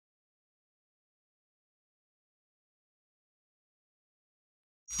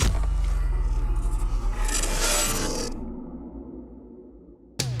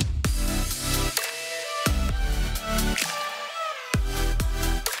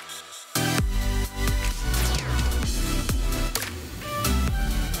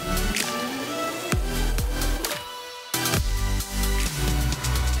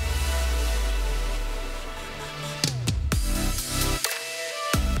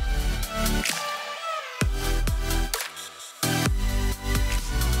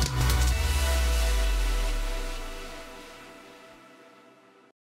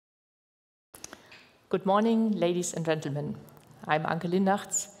Good morning, ladies and gentlemen. I'm Anke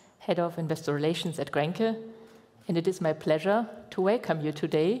Lindachts, Head of Investor Relations at GRENKE, and it is my pleasure to welcome you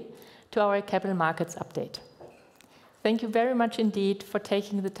today to our Capital Markets Update. Thank you very much indeed for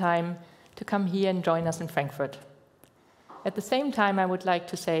taking the time to come here and join us in Frankfurt. At the same time, I would like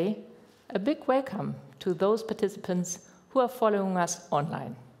to say a big welcome to those participants who are following us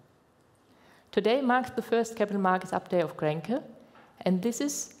online. Today marks the first Capital Markets Update of GRENKE, and this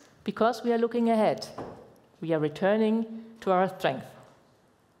is because we are looking ahead. We are returning to our strength.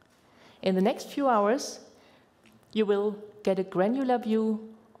 In the next few hours, you will get a granular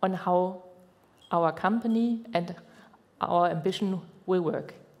view on how our company and our ambition will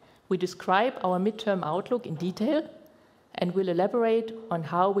work. We describe our midterm outlook in detail and will elaborate on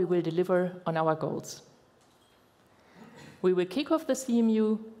how we will deliver on our goals. We will kick off the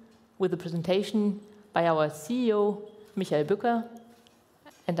CMU with a presentation by our CEO, Michael Bücker,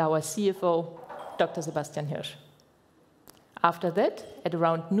 and our CFO, Dr. Sebastian Hirsch. After that, at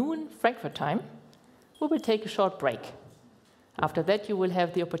around noon Frankfurt time, we will take a short break. After that, you will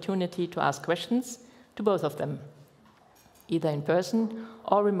have the opportunity to ask questions to both of them, either in person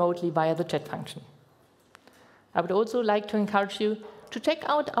or remotely via the chat function. I would also like to encourage you to check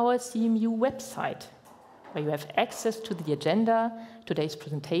out our CMU website, where you have access to the agenda, today's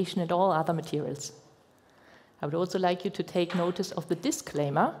presentation, and all other materials. I would also like you to take notice of the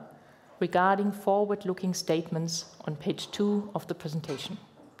disclaimer regarding forward-looking statements on page 2 of the presentation.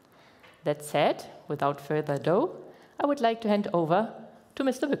 That said, without further ado, I would like to hand over to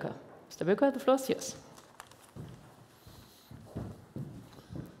Mr. Bücker. Mr. Bücker, the floor is yours.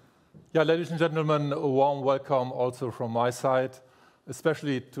 Yeah, ladies and gentlemen, a warm welcome also from my side,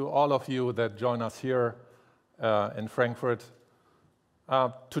 especially to all of you that join us here in Frankfurt.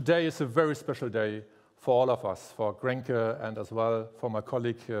 Today is a very special day for all of us, for GRENKE and as well for my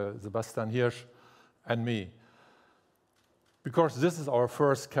colleague Sebastian Hirsch and me, because this is our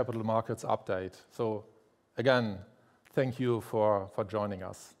first Capital Markets Update. So again, thank you for joining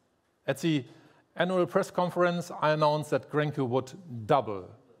us. At the annual press conference, I announced that GRENKE would double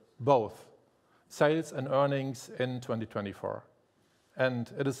both sales and earnings in 2024. And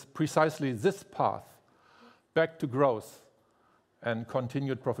it is precisely this path back to growth and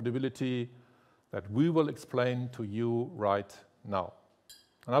continued profitability that we will explain to you right now.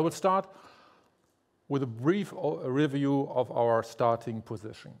 And I will start with a brief review of our starting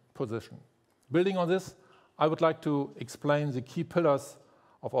position. Building on this, I would like to explain the key pillars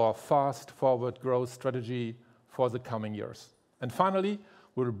of our fast-forward growth strategy for the coming years. And finally,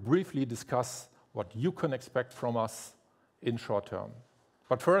 we'll briefly discuss what you can expect from us in short term.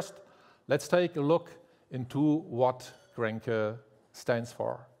 But first, let's take a look into what GRENKE stands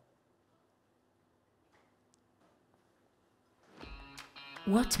for.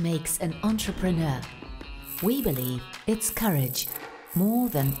 What makes an entrepreneur? We believe it's courage, more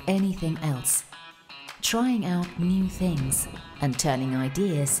than anything else. Trying out new things and turning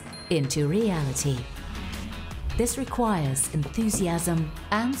ideas into reality. This requires enthusiasm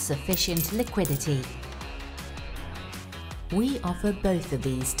and sufficient liquidity. We offer both of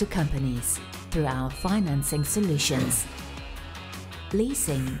these to companies through our financing solutions.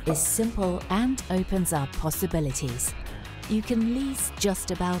 Leasing is simple and opens up possibilities. You can lease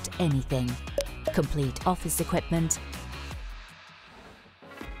just about anything, complete office equipment,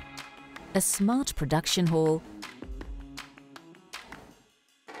 a smart production hall,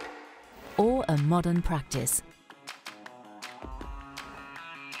 or a modern practice,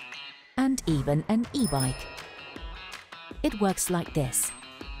 and even an e-bike. It works like this.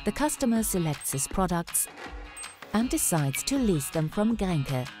 The customer selects his products and decides to lease them from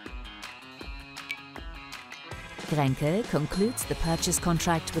GRENKE. GRENKE concludes the purchase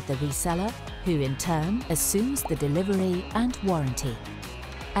contract with the reseller, who in turn assumes the delivery and warranty.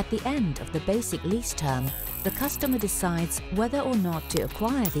 At the end of the basic lease term, the customer decides whether or not to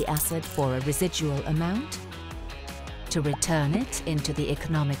acquire the asset for a residual amount, to return it into the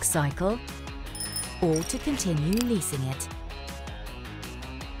economic cycle, or to continue leasing it.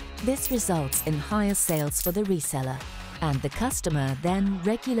 This results in higher sales for the reseller, and the customer then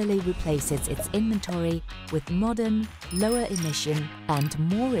regularly replaces its inventory with modern, lower emission and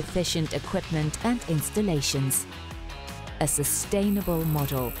more efficient equipment and installations. A sustainable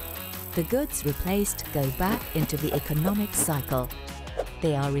model. The goods replaced go back into the economic cycle.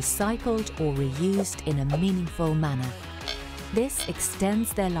 They are recycled or reused in a meaningful manner. This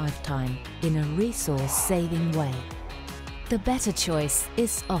extends their lifetime in a resource-saving way. The better choice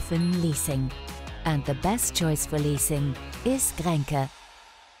is often leasing. And the best choice for leasing is GRENKE.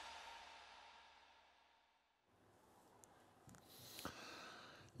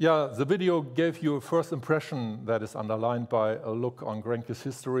 Yeah, the video gave you a first impression that is underlined by a look on GRENKE's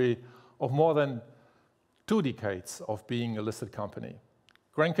history of more than 2 decades of being a listed company.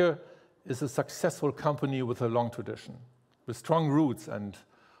 GRENKE is a successful company with a long tradition, with strong roots and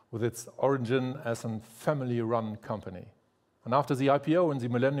with its origin as a family-run company. And after the IPO in the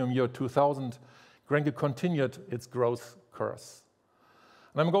millennium year 2000, GRENKE continued its growth course.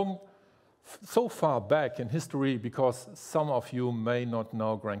 And I'm going so far back in history because some of you may not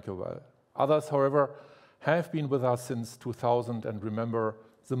know GRENKE well. Others, however, have been with us since 2000 and remember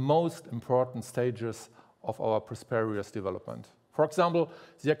the most important stages of our prosperous development. For example,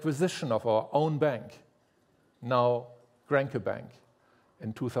 the acquisition of our own bank, now GRENKE Bank,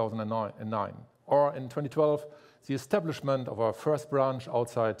 in 2009, or in 2012, the establishment of our first branch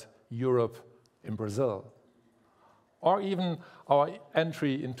outside Europe in Brazil, or even our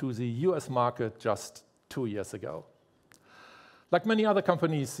entry into the US market just 2 years ago. Like many other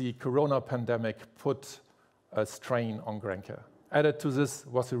companies, the corona pandemic put a strain on GRENKE. Added to this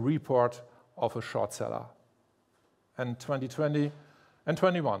was a report of a short seller. And 2020 and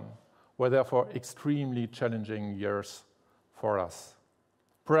 21 were therefore extremely challenging years for us.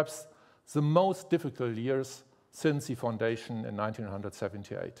 Perhaps the most difficult years since the foundation in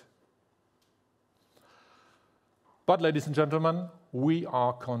 1978. But, ladies and gentlemen, we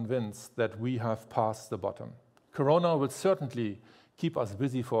are convinced that we have passed the bottom. Corona will certainly keep us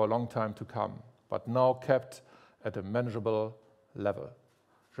busy for a long time to come, but now kept at a manageable level.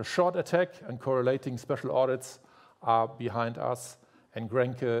 The short attack and correlating special audits are behind us, and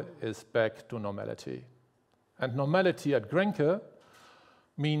GRENKE is back to normality. And normality at GRENKE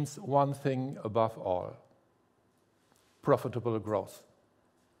means one thing above all: profitable growth.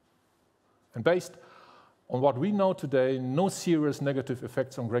 And based on what we know today, no serious negative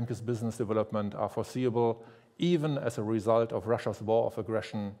effects on GRENKE's business development are foreseeable, even as a result of Russia's war of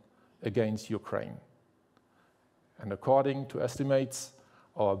aggression against Ukraine. And according to estimates,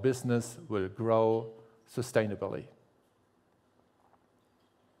 our business will grow sustainably.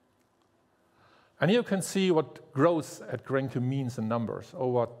 And here you can see what growth at GRENKE means in numbers.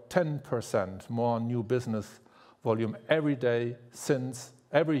 Over 10% more new business volume every day since,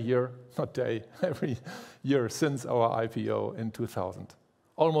 every year since our IPO in 2000.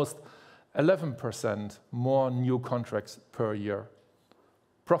 Almost 11% more new contracts per year.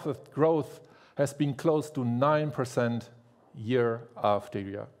 Profit growth has been close to 9% year after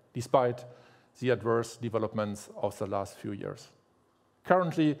year, despite the adverse developments of the last few years.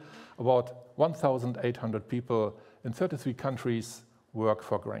 Currently, about 1,800 people in 33 countries work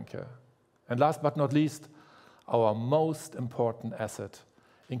for GRENKE. And last but not least, our most important asset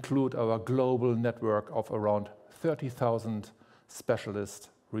include our global network of around 30,000 specialist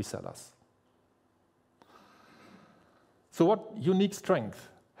resellers. So what unique strengths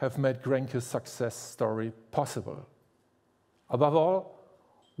have made GRENKE's success story possible? Above all,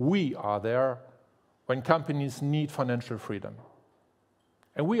 we are there when companies need financial freedom.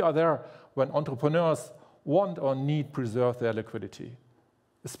 And we are there when entrepreneurs want or need preserve their liquidity,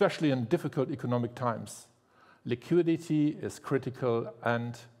 especially in difficult economic times. Liquidity is critical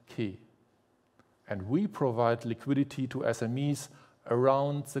and key. And we provide liquidity to SMEs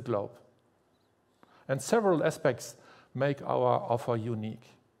around the globe. And several aspects make our offer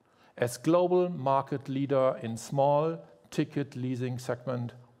unique. As global market leader in small ticket leasing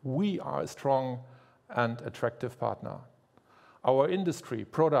segment, we are a strong and attractive partner. Our industry,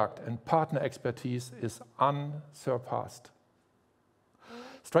 product, and partner expertise is unsurpassed.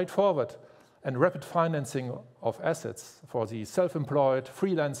 Straightforward and rapid financing of assets for the self-employed,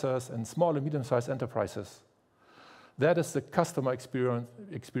 freelancers, and small and medium-sized enterprises. That is the customer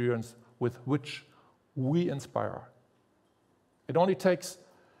experience with which we inspire. It only takes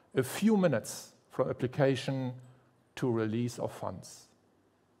a few minutes from application to release of funds.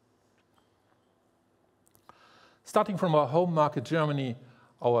 Starting from our home market, Germany,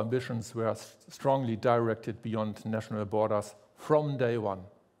 our ambitions were strongly directed beyond national borders from day one.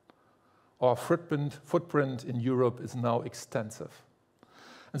 Our footprint in Europe is now extensive.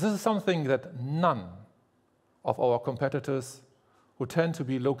 And this is something that none of our competitors, who tend to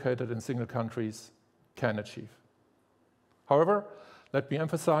be located in single countries, can achieve. However, let me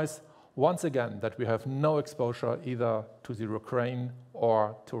emphasize once again that we have no exposure either to the Ukraine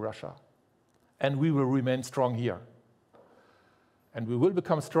or to Russia. And we will remain strong here. And we will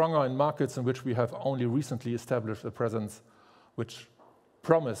become stronger in markets in which we have only recently established a presence, which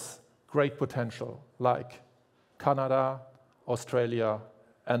promise great potential, like Canada, Australia,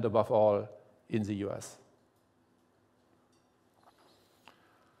 and above all, in the US.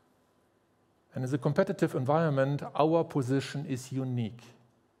 And in the competitive environment, our position is unique.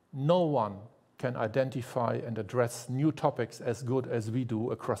 No one can identify and address new topics as good as we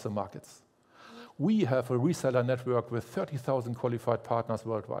do across the markets. We have a reseller network with 30,000 qualified partners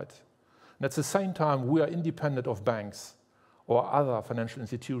worldwide. And at the same time, we are independent of banks or other financial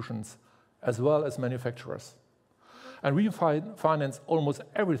institutions, as well as manufacturers. And we finance almost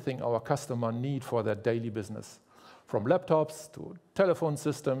everything our customers need for their daily business, from laptops to telephone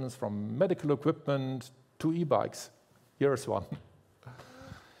systems, from medical equipment to e-bikes. Here's one.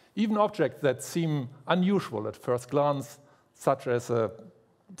 Even objects that seem unusual at first glance, such as a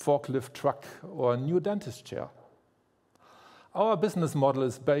forklift truck or a new dentist chair. Our business model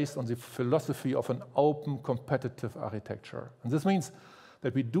is based on the philosophy of an open, competitive architecture. And this means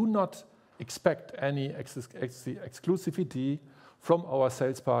that we do not expect any exclusivity from our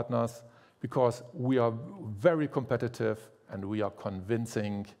sales partners, because we are very competitive and we are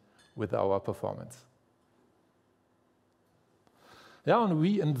convincing with our performance. Yeah, and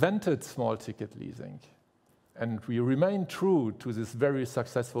we invented small ticket leasing, and we remain true to this very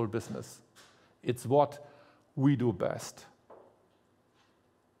successful business. It's what we do best.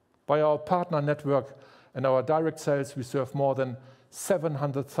 By our partner network and our direct sales, we serve more than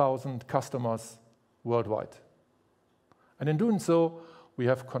 700,000 customers worldwide. And in doing so, we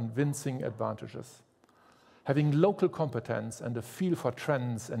have convincing advantages. Having local competence and a feel for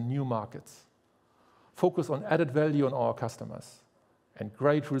trends and new markets, focus on added value on our customers, and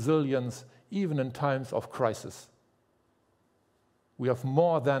great resilience even in times of crisis. We have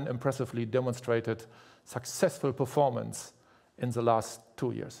more than impressively demonstrated successful performance in the last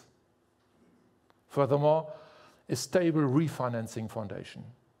 2 years. Furthermore, a stable refinancing foundation.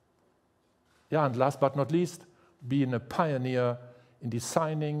 Yeah, and last but not least, being a pioneer in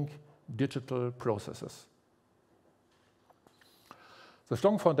designing digital processes. The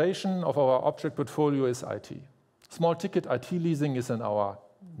strong foundation of our object portfolio is IT. Small ticket IT leasing is in our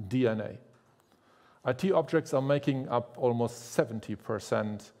DNA. IT objects are making up almost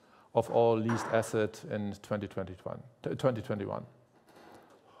 70% of all leased assets in 2021.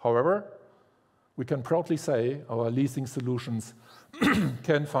 However, we can proudly say our leasing solutions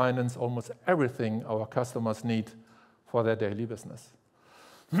can finance almost everything our customers need for their daily business.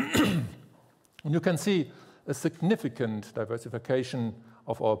 And you can see a significant diversification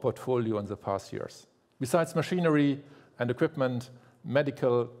of our portfolio in the past years. Besides machinery and equipment,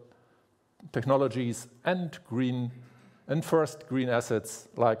 medical technologies and first green assets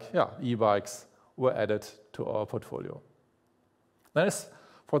like e-bikes were added to our portfolio. As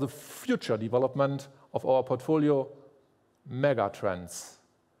for the future development of our portfolio, megatrends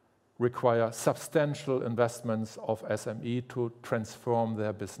require substantial investments of SME to transform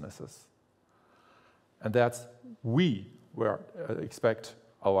their businesses. And that's we expect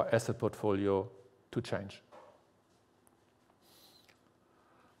our asset portfolio to change.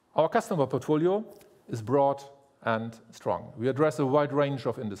 Our customer portfolio is broad and strong. We address a wide range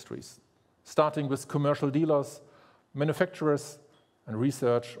of industries, starting with commercial dealers, manufacturers, and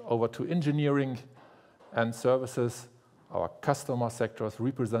research over to engineering and services. Our customer sectors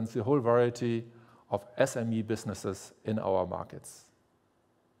represent the whole variety of SME businesses in our markets.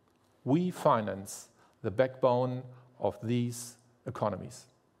 We finance the backbone of these economies.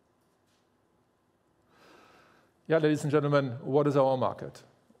 Yeah, ladies and gentlemen, what is our market?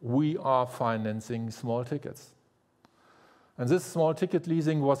 We are financing small tickets. And this small ticket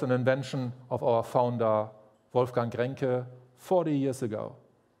leasing was an invention of our founder, Wolfgang GRENKE, 40 years ago.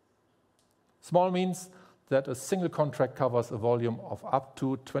 Small means that a single contract covers a volume of up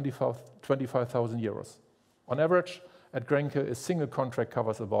to 25,000 euros. On average, at GRENKE, a single contract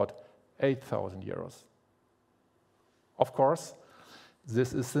covers about 8,000 euros. Of course,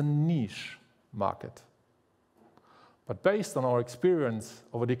 this is a niche market. But based on our experience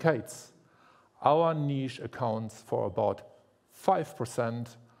over decades, our niche accounts for about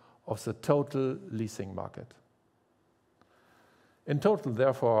 5% of the total leasing market. In total,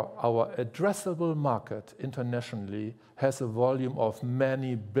 therefore, our addressable market internationally has a volume of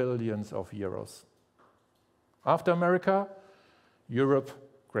many billions of euros. After America, Europe,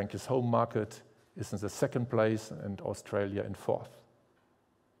 GRENKE's home market, is in the second place and Australia in fourth.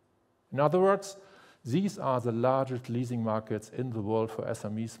 In other words, these are the largest leasing markets in the world for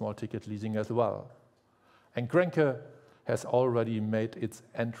SME small ticket leasing as well. And GRENKE has already made its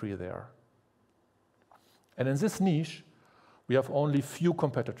entry there. And in this niche, we have only few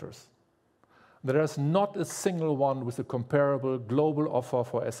competitors. There is not a single one with a comparable global offer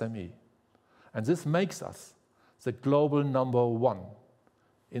for SME. And this makes us the global #1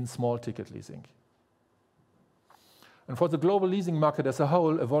 in small ticket leasing. And for the global leasing market as a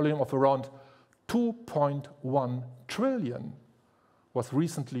whole, a volume of around 2.1 trillion was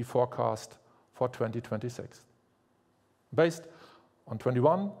recently forecast for 2026. Based on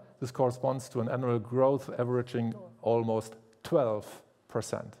 21, this corresponds to an annual growth averaging almost 12%.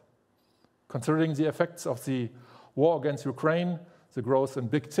 Considering the effects of the war against Ukraine, the growth in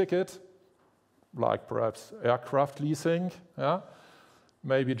big ticket, like perhaps aircraft leasing,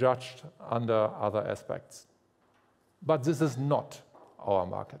 may be judged under other aspects. But this is not our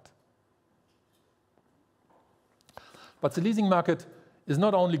market. But the leasing market is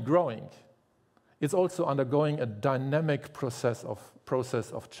not only growing, it's also undergoing a dynamic process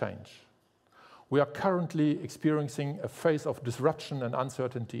of change. We are currently experiencing a phase of disruption and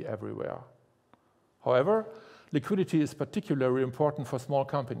uncertainty everywhere. However, liquidity is particularly important for small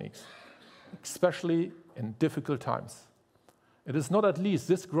companies, especially in difficult times. It is not at least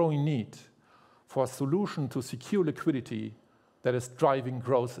this growing need for a solution to secure liquidity that is driving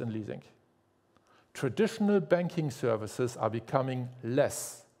growth in leasing. Traditional banking services are becoming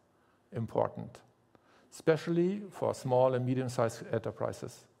less important, especially for small and medium-sized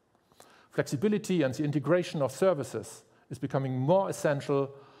enterprises. Flexibility and the integration of services is becoming more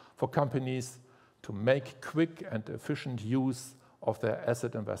essential for companies to make quick and efficient use of their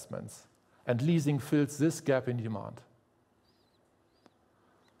asset investments, and leasing fills this gap in demand.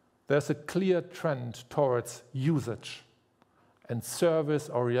 There's a clear trend towards usage and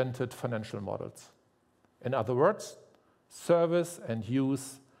service-oriented financial models. In other words, service and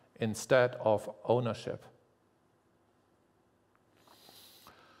use instead of ownership.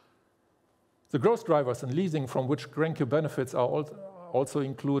 The growth drivers in leasing from which GRENKE benefits also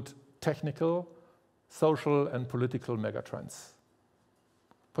include technical, social, and political megatrends.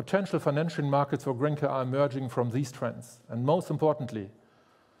 Potential financial markets for GRENKE are emerging from these trends, and most importantly,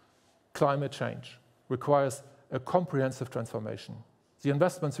 climate change requires a comprehensive transformation. The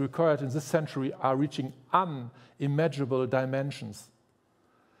investments required in this century are reaching unimaginable dimensions.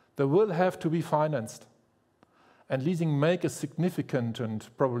 They will have to be financed, and leasing makes a significant and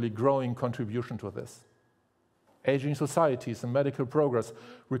probably growing contribution to this. Aging societies and medical progress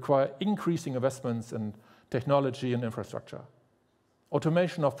require increasing investments in technology and infrastructure.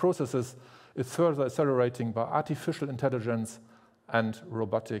 Automation of processes is further accelerating by artificial intelligence and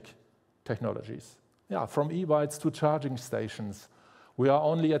robotic technologies. From e-bikes to charging stations, we are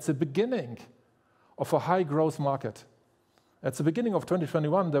only at the beginning of a high-growth market. At the beginning of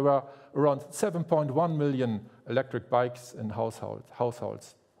 2021, there were around 7.1 million electric bikes in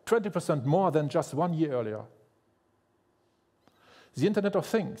households, 20% more than just 1 year earlier. The Internet of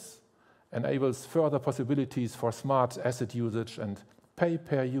Things enables further possibilities for smart asset usage and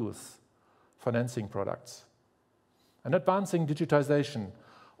pay-per-use financing products. And advancing digitization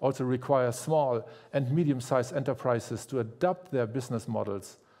also requires small and medium-sized enterprises to adapt their business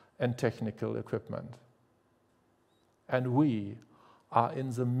models and technical equipment. And we are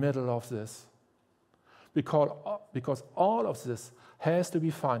in the middle of this, because all of this has to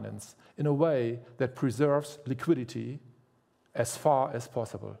be financed in a way that preserves liquidity as far as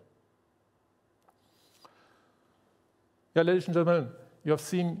possible. Ladies and gentlemen, you have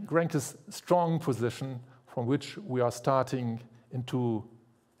seen GRENKE's strong position from which we are starting into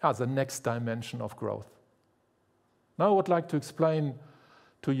the next dimension of growth. Now I would like to explain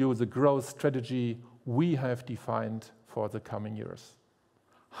to you the growth strategy we have defined for the coming years,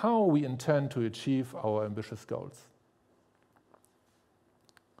 how we intend to achieve our ambitious goals.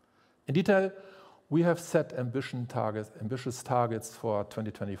 In detail, we have set ambitious targets for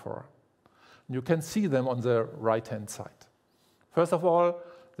 2024. You can see them on the right-hand side. First of all,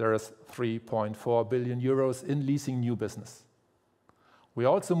 there is 3.4 billion euros in leasing new business. We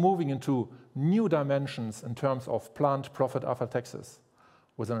are also moving into new dimensions in terms of planned profit after taxes,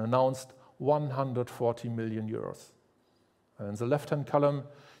 with an announced 140 million euros. And in the left-hand column,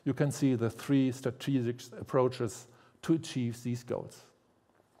 you can see the 3 strategic approaches to achieve these goals.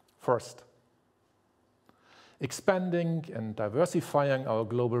 First, expanding and diversifying our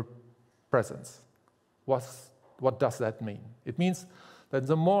global presence. What does that mean? It means that in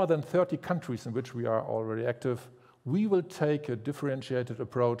the more than 30 countries in which we are already active, we will take a differentiated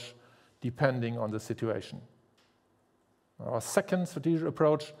approach depending on the situation. Our second strategic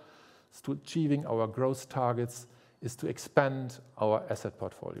approach to achieving our growth targets is to expand our asset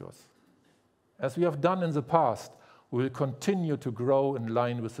portfolios. As we have done in the past, we will continue to grow in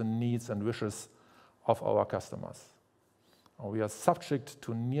line with the needs and wishes of our customers. We are subject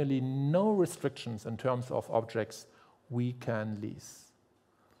to nearly no restrictions in terms of objects we can lease.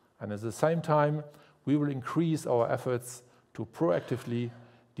 And at the same time, we will increase our efforts to proactively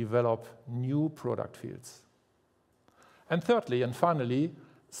develop new product fields. And thirdly and finally,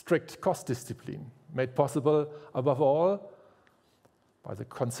 strict cost discipline, made possible above all by the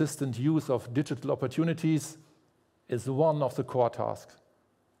consistent use of digital opportunities is one of the core tasks,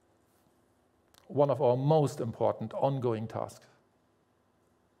 one of our most important ongoing tasks.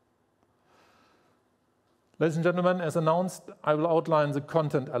 Ladies and gentlemen, as announced, I will outline the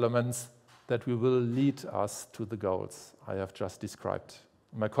content elements that will lead us to the goals I have just described.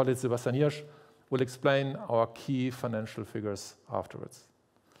 My colleague Sebastian Hirsch will explain our key financial figures afterwards.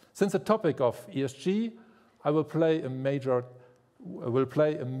 Since the topic of ESG, I will play a major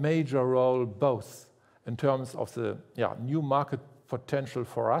role both in terms of the new market potential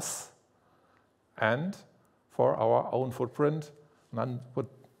for us and for our own footprint. And I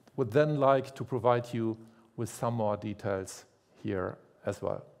would then like to provide you with some more details here as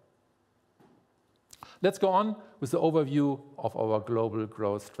well. Let's go on with the overview of our global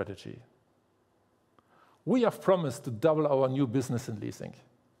growth strategy. We have promised to double our new business in leasing,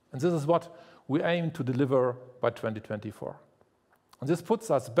 and this is what we aim to deliver by 2024. And this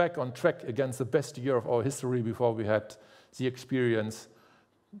puts us back on track against the best year of our history before we had the experience,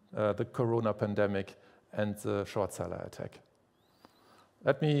 the corona pandemic and the short seller attack.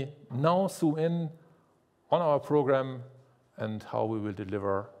 Let me now zoom in on our program and how we will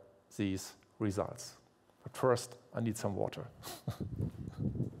deliver these results. But first, I need some water.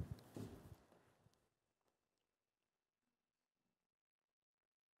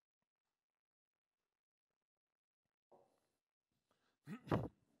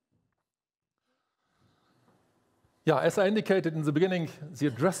 Yeah, as I indicated in the beginning, the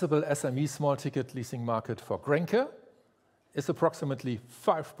addressable SME small ticket leasing market for GRENKE is approximately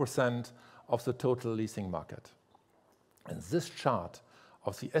 5% of the total leasing market. And this chart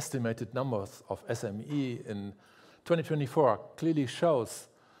of the estimated numbers of SME in 2024 clearly shows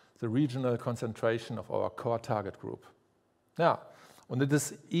the regional concentration of our core target group. Yeah, and it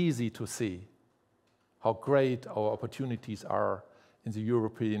is easy to see how great our opportunities are in the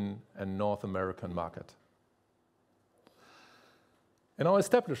European and North American market. In our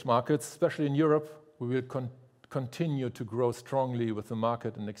established markets, especially in Europe, we will continue to grow strongly with the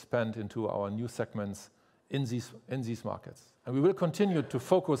market and expand into our new segments in these markets. And we will continue to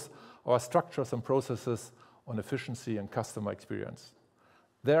focus our structures and processes on efficiency and customer experience.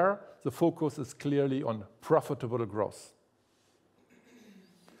 There, the focus is clearly on profitable growth.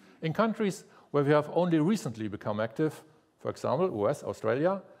 In countries where we have only recently become active, for example, US,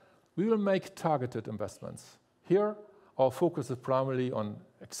 Australia, we will make targeted investments. Here, our focus is primarily on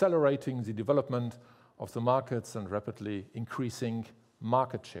accelerating the development of the markets and rapidly increasing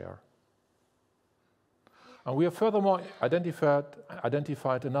market share. And we have furthermore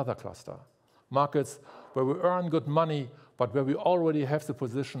identified another cluster, markets where we earn good money, but where we already have the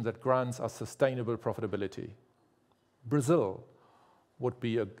position that grants us sustainable profitability. Brazil would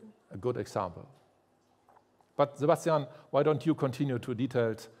be a good example. But Sebastian, why don't you continue to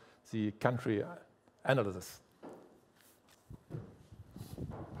detail the country analysis?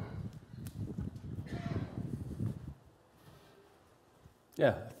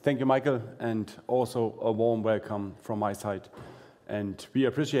 Yeah, thank you, Michael, and also a warm welcome from my side. And we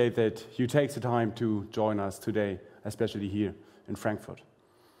appreciate that you take the time to join us today, especially here in Frankfurt.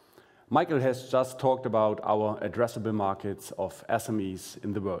 Michael has just talked about our addressable markets of SMEs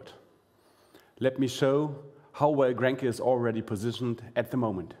in the world. Let me show how well GRENKE is already positioned at the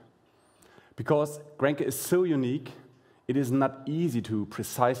moment. Because GRENKE is so unique, it is not easy to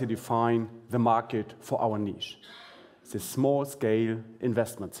precisely define the market for our niche, the small-scale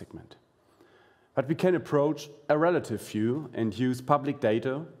investment segment. But we can approach a relative view and use public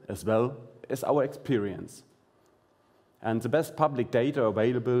data as well as our experience. And the best public data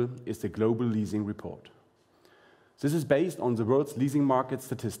available is the Global Leasing Report. This is based on the world's leasing market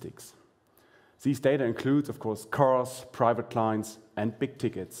statistics. These data includes, of course, cars, private clients, and big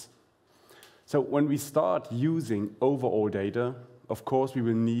tickets. So when we start using overall data, of course, we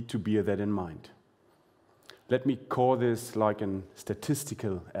will need to bear that in mind. Let me call this like a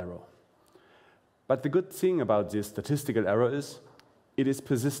statistical error. But the good thing about this statistical error is it is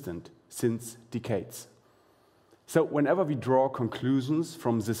persistent since decades. So whenever we draw conclusions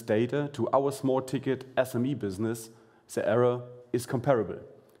from this data to our small ticket SME business, the error is comparable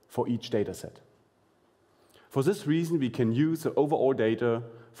for each data set. For this reason, we can use the overall data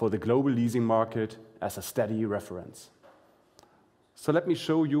for the global leasing market as a steady reference. So let me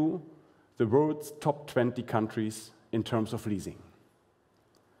show you the world's top 20 countries in terms of leasing.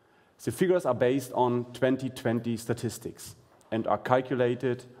 The figures are based on 2020 statistics and are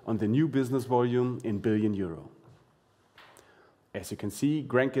calculated on the new business volume in billion euro. As you can see,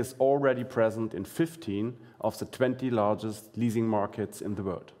 GRENKE is already present in 15 of the 20 largest leasing markets in the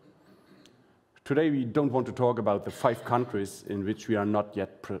world. today we don't want to talk about the 5 countries in which we are not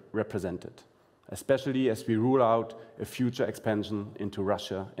yet represented, especially as we rule out a future expansion into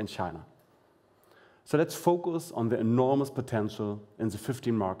Russia and China. So let's focus on the enormous potential in the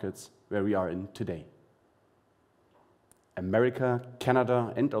 15 markets where we are in today. America,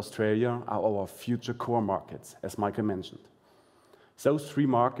 Canada, and Australia are our future core markets, as Michael mentioned. Those 3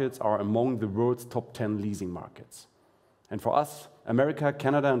 markets are among the world's top 10 leasing markets. And for us, America,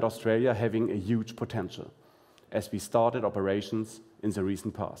 Canada, and Australia having a huge potential, as we started operations in the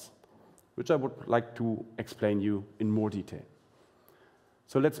recent past, which I would like to explain you in more detail.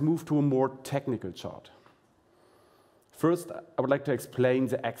 So let's move to a more technical chart. First, I would like to explain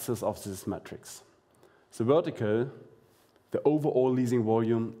the axis of this matrix. The vertical, the overall leasing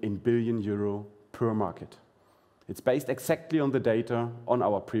volume in billion euro per market. It's based exactly on the data on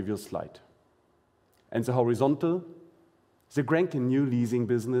our previous slide. And the horizontal, the GRENKE new leasing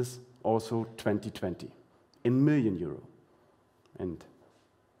business, also 2020, in million euro. And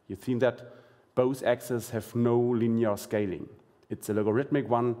you see that both axes have no linear scaling. It's a logarithmic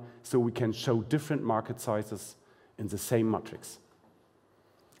one, so we can show different market sizes in the same matrix.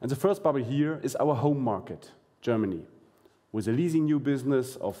 And the first bubble here is our home market, Germany, with a leasing new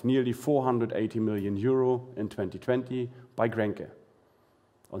business of nearly 480 million euro in 2020 by GRENKE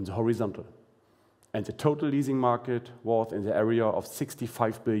on the horizontal. And the total leasing market was in the area of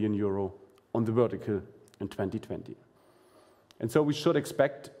 65 billion euro on the vertical in 2020. And so we should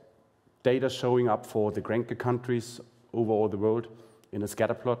expect data showing up for the GRENKE countries over all the world in a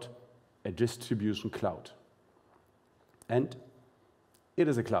scatter plot, a distribution cloud. And it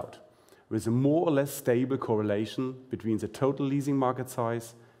is a cloud with a more or less stable correlation between the total leasing market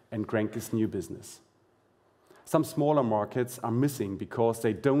size and GRENKE's new business. Some smaller markets are missing because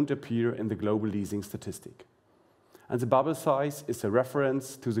they don't appear in the global leasing statistic. And the bubble size is a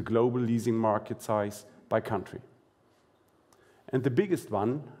reference to the global leasing market size by country. And the biggest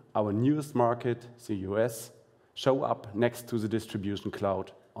one, our newest market, the US, show up next to the distribution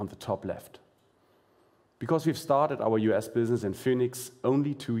cloud on the top left. Because we've started our US business in Phoenix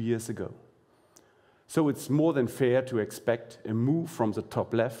only 2 years ago. So it's more than fair to expect a move from the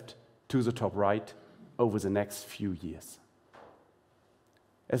top left to the top right over the next few years.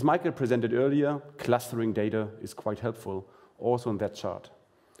 As Michael presented earlier, clustering data is quite helpful, also in that chart.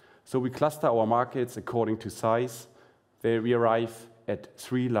 So we cluster our markets according to size. There we arrive at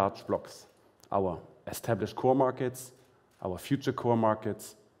 3 large blocks: our established core markets, our future core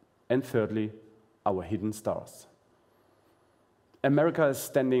markets, and thirdly, our hidden stars. America is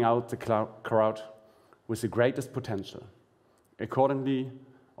standing out the crowd with the greatest potential. Accordingly,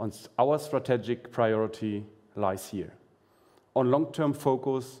 our strategic priority lies here. On long-term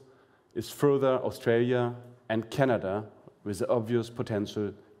focus is further Australia and Canada with the obvious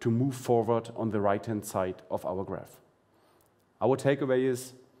potential to move forward on the right-hand side of our graph. Our takeaway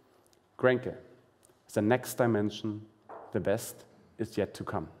is GRENKE, the next dimension, the best is yet to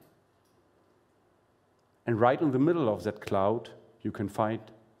come. And right in the middle of that cloud, you can find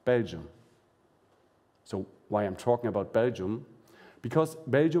Belgium. So why I'm talking about Belgium? Because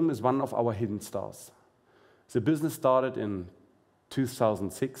Belgium is one of our hidden stars. The business started in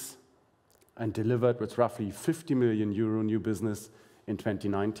 2006 and delivered with roughly 50 million euro new business in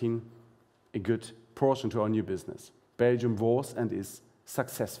 2019, a good portion to our new business. Belgium was and is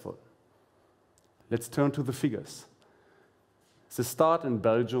successful. Let's turn to the figures. The start in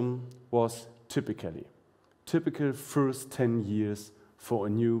Belgium was typical first 10 years for a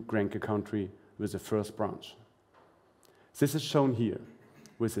new GRENKE country with the first branch. This is shown here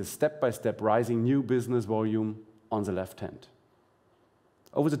with a step-by-step rising new business volume on the left hand.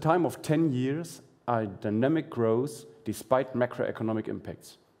 Over the time of 10 years, a dynamic growth despite macroeconomic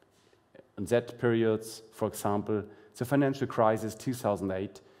impacts. In that periods, for example, the financial crisis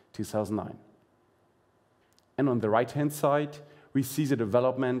 2008-2009. And on the right-hand side, we see the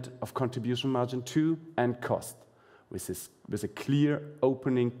development of contribution margin 2 and cost, with a clear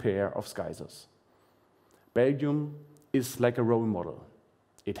opening pair of scissors. Belgium is like a role model.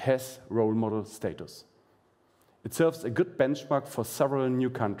 It has role model status. It serves a good benchmark for several new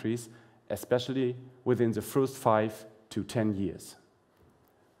countries, especially within the first 5 to 10 years.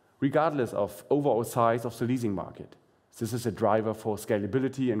 Regardless of overall size of the leasing market, this is a driver for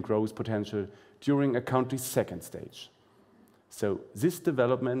scalability and growth potential during a country's second stage. So this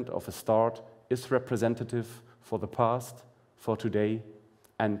development of a start is representative for the past, for today,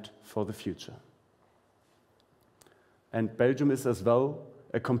 and for the future. And Belgium is as well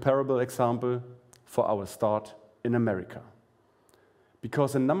a comparable example for our start in America.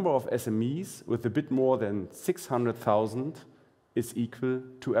 Because the number of SMEs with a bit more than 600,000 is equal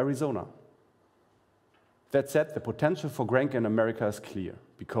to Arizona. That said, the potential for GRENKE in America is clear,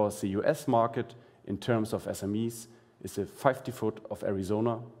 because the US market, in terms of SMEs, is the 50-foot of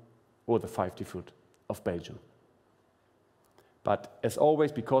Arizona or the 50-foot of Belgium. But as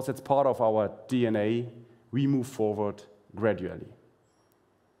always, because it's part of our DNA, we move forward gradually.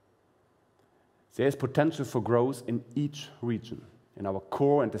 There is potential for growth in each region, in our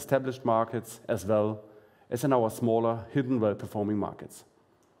core and established markets, as well as in our smaller, hidden, well-performing markets.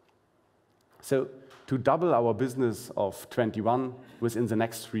 So, to double our business of 21 within the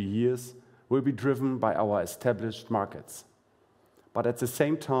next 3 years will be driven by our established markets. But at the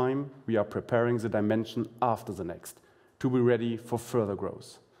same time, we are preparing the dimension after the next to be ready for further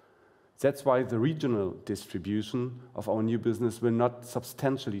growth. That's why the regional distribution of our new business will not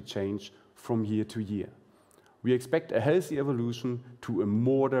substantially change from year to year. We expect a healthy evolution to a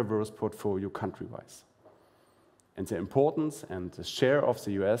more diverse portfolio country-wise. And the importance and the share of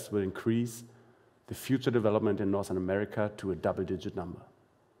the US will increase the future development in North America to a double-digit number.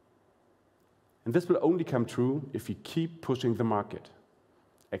 And this will only come true if we keep pushing the market,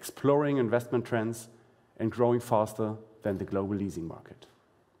 exploring investment trends, and growing faster than the global leasing market.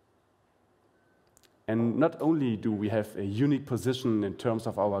 And not only do we have a unique position in terms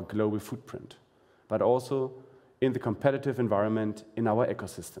of our global footprint, but also in the competitive environment in our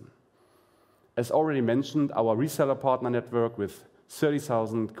ecosystem. As already mentioned, our reseller partner network with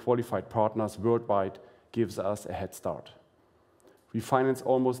 30,000 qualified partners worldwide gives us a head start. We finance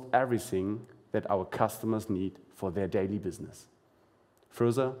almost everything that our customers need for their daily business.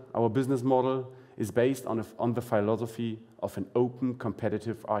 Further, our business model is based on the philosophy of an open,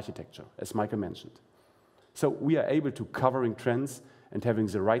 competitive architecture, as Michael mentioned. So we are able to covering trends and having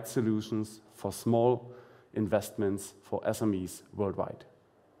the right solutions for small investments for SMEs worldwide.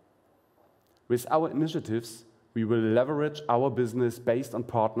 With our initiatives, we will leverage our business based on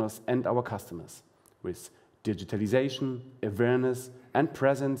partners and our customers, with digitalization, awareness, and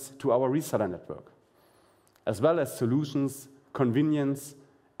presence to our reseller network, as well as solutions, convenience,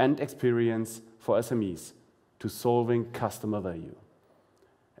 and experience for SMEs to solving customer value.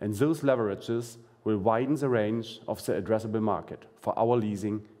 And those leverages will widen the range of the addressable market for our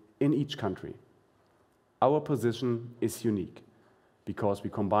leasing in each country. Our position is unique because we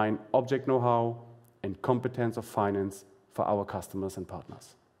combine object know-how and competence of finance for our customers and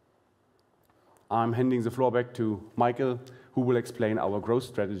partners. I'm handing the floor back to Michael, who will explain our growth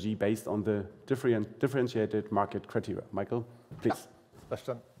strategy based on the differentiated market criteria. Michael, please.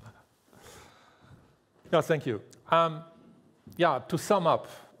 Yeah, thank you. To sum up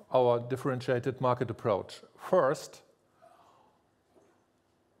our differentiated market approach. First,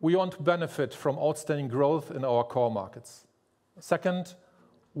 we want to benefit from outstanding growth in our core markets. Second,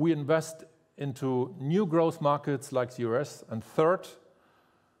 we invest into new growth markets like the US. And third,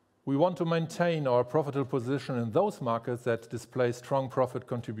 we want to maintain our profitable position in those markets that display strong profit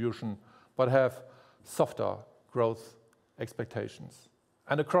contribution but have softer growth expectations.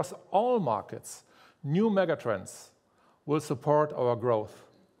 And across all markets, new megatrends will support our growth.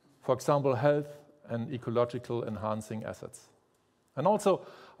 For example, health and ecological enhancing assets. And also,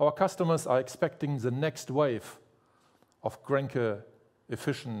 our customers are expecting the next wave of GRENKE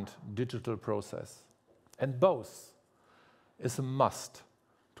efficient digital process. And both is a must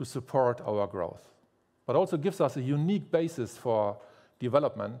to support our growth, but also gives us a unique basis for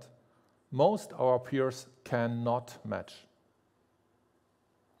development most our peers cannot match.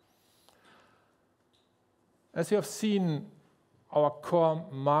 As you have seen, our core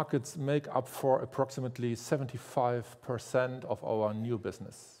markets make up for approximately 75% of our new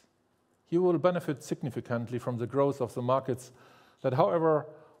business. You will benefit significantly from the growth of the markets that, however,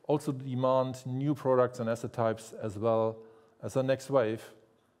 also demand new products and asset types as well as the next wave,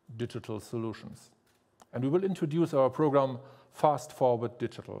 digital solutions. And we will introduce our program Fast Forward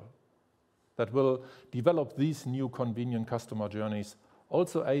Digital that will develop these new convenient customer journeys,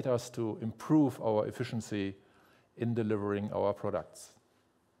 also aid us to improve our efficiency in delivering our products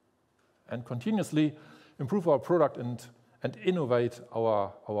and continuously improve our product and innovate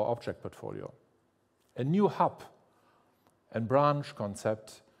our object portfolio. A new hub and branch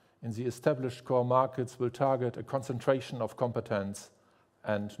concept in the established core markets will target a concentration of competence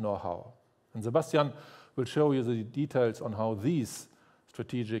and know-how. And Sebastian will show you the details on how these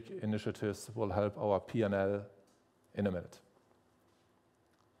strategic initiatives will help our P&L in a minute.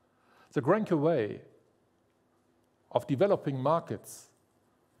 The GRENKE way of developing markets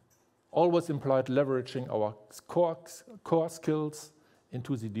always implied leveraging our core skills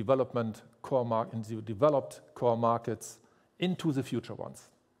into the developed core markets into the future ones.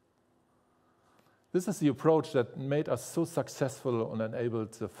 This is the approach that made us so successful and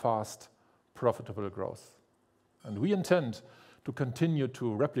enabled the fast, profitable growth. And we intend to continue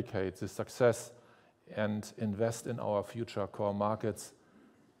to replicate this success and invest in our future core markets,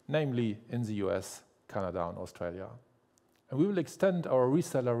 namely in the US, Canada, and Australia. And we will extend our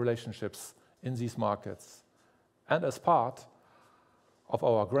reseller relationships in these markets. And as part of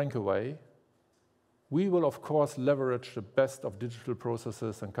our GRENKE way, we will of course leverage the best of digital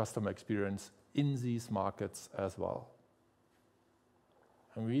processes and customer experience in these markets as well.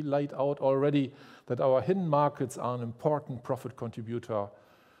 And we laid out already that our hidden markets are an important profit contributor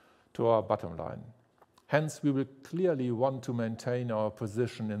to our bottom line. Hence, we will clearly want to maintain our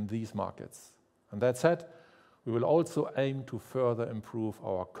position in these markets. And that said, we will also aim to further improve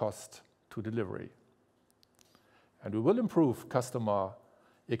our cost to delivery. And we will improve customer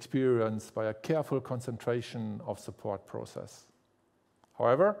experience by a careful concentration of support process.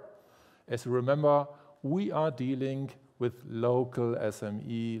 However, as you remember, we are dealing with local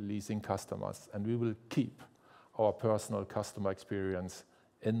SME leasing customers, and we will keep our personal customer experience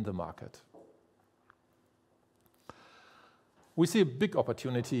in the market. We see a big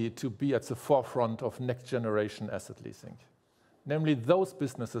opportunity to be at the forefront of next-generation asset leasing, namely those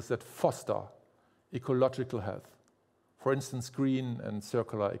businesses that foster ecological health, for instance, green and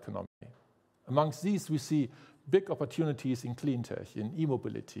circular economy. Amongst these, we see big opportunities in clean tech, in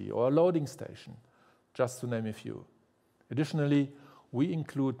e-mobility or a loading station, just to name a few. Additionally, we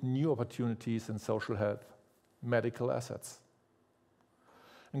include new opportunities in social health, medical assets.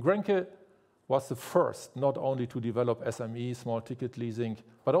 And GRENKE was the first not only to develop SME small ticket leasing,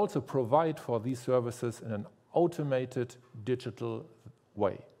 but also provide for these services in an automated digital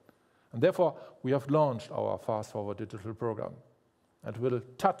way. And therefore, we have launched our Fast Forward digital program. It will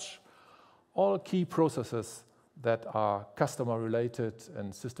touch all key processes that are customer related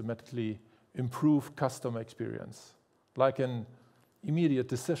and systematically improve customer experience, like in immediate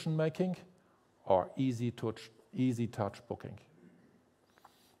decision making or easy touch booking.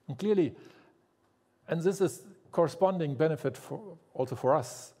 And clearly, and this is corresponding benefit also for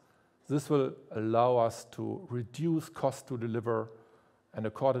us, this will allow us to reduce cost to deliver and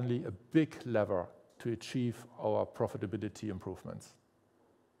accordingly a big lever to achieve our profitability improvements.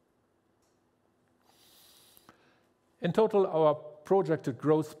 In total, our projected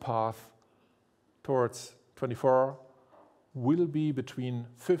growth path towards 24 will be between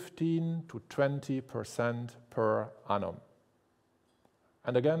 15% to 20% per annum.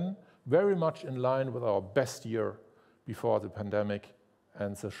 And again, very much in line with our best year before the pandemic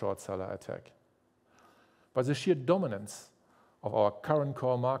and the short seller attack. By the sheer dominance of our current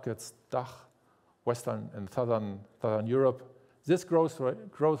core markets, DACH, Western and Southern Europe, this growth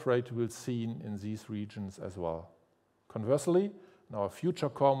rate will be seen in these regions as well. Conversely, in our future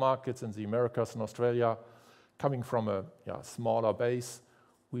core markets in the Americas and Australia, coming from a smaller base,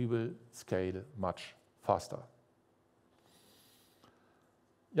 we will scale much faster.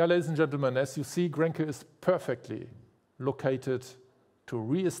 Yeah, ladies and gentlemen, as you see, GRENKE is perfectly located to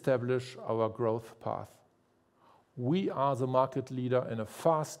re-establish our growth path. We are the market leader in a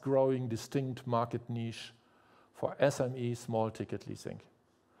fast-growing, distinct market niche for SME small ticket leasing.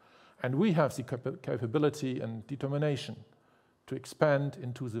 And we have the capability and determination to expand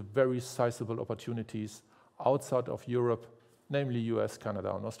into the very sizable opportunities outside of Europe, namely US,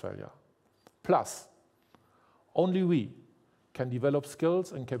 Canada, and Australia. Plus, only we can develop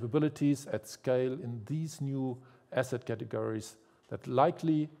skills and capabilities at scale in these new asset categories that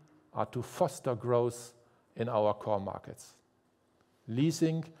likely are to foster growth in our core markets.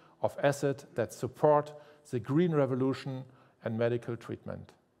 Leasing of assets that support the green revolution and medical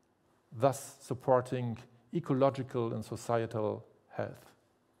treatment, thus supporting ecological and societal health.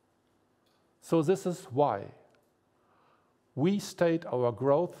 So this is why we state our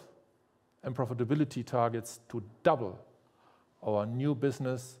growth and profitability targets to double our new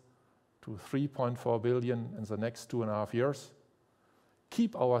business to 3.4 billion in the next 2.5 years,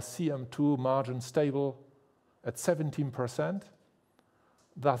 keep our CM2 margin stable at 17%,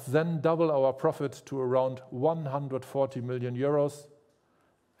 thus then double our profit to around 140 million euros,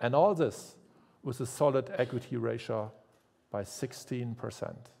 and all this with a solid equity ratio by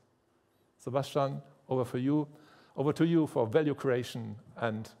 16%. Sebastian, over to you for value creation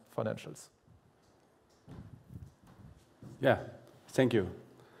and financials. Yeah, thank you.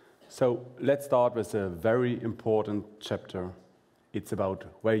 So let's start with a very important chapter. It's about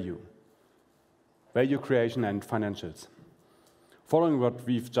value creation and financials. Following what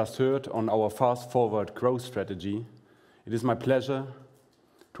we've just heard on our Fast Forward growth strategy, it is my pleasure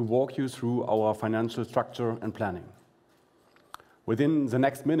to walk you through our financial structure and planning. Within the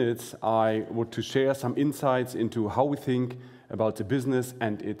next minutes, I want to share some insights into how we think about the business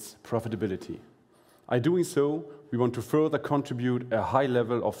and its profitability. By doing so, we want to further contribute a high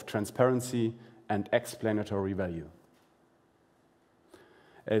level of transparency and explanatory value.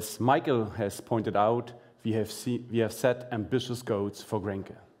 As Michael has pointed out, we have set ambitious goals for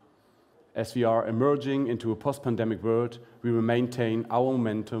GRENKE. As we are emerging into a post-pandemic world, we will maintain our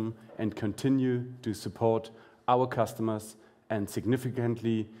momentum and continue to support our customers and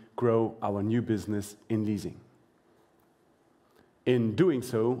significantly grow our new business in leasing. In doing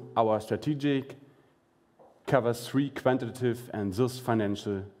so, our strategy covers three quantitative and thus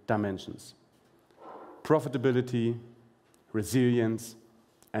financial dimensions: profitability, resilience,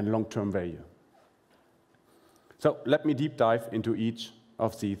 and long-term value. So let me deep dive into each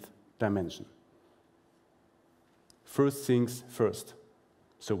of these dimensions. First things first.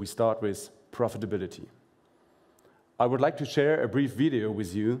 So we start with profitability. I would like to share a brief video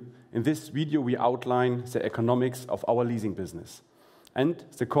with you. In this video, we outline the economics of our leasing business and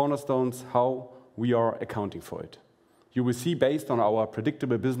the cornerstones how we are accounting for it. You will see, based on our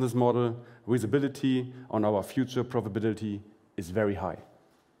predictable business model, visibility on our future profitability is very high.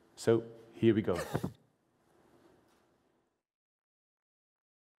 So here we go.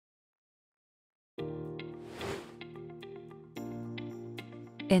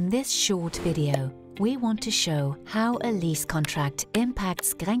 In this short video, we want to show how a lease contract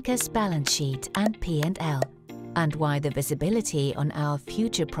impacts GRENKE's balance sheet and P&L, and why the visibility on our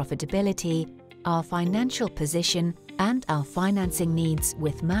future profitability, our financial position, and our financing needs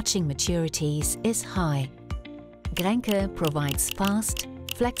with matching maturities is high. GRENKE provides fast,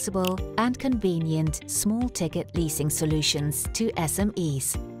 flexible, and convenient small-ticket leasing solutions to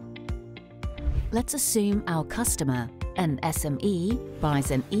SMEs. Let's assume our customer, an SME, buys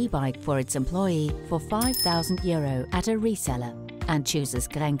an e-bike for its employee for €5,000 at a reseller and chooses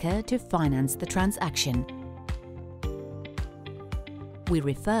GRENKE to finance the transaction. We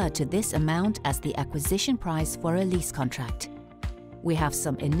refer to this amount as the acquisition price for a lease contract. We have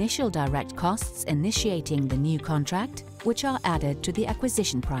some initial direct costs initiating the new contract, which are added to the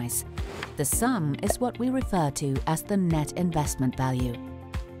acquisition price. The sum is what we refer to as the net investment value.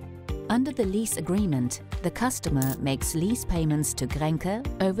 Under the lease agreement, the customer makes lease payments to GRENKE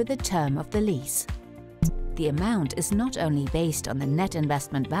over the term of the lease. The amount is not only based on the net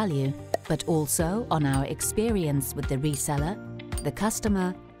investment value, but also on our experience with the reseller, the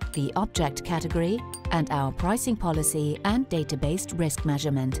customer, the object category, and our pricing policy and database risk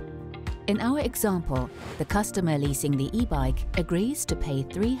measurement. In our example, the customer leasing the e-bike agrees to pay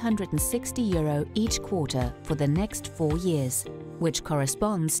 €360 each quarter for the next 4 years, which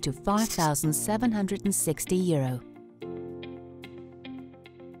corresponds to €5,760.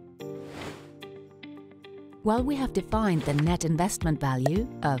 While we have defined the net investment value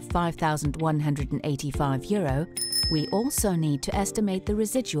of €5,185, we also need to estimate the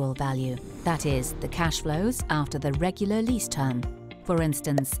residual value, that is, the cash flows after the regular lease term. For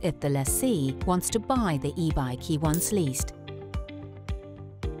instance, if the lessee wants to buy the e-bike he once leased.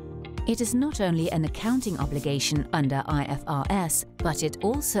 It is not only an accounting obligation under IFRS, but it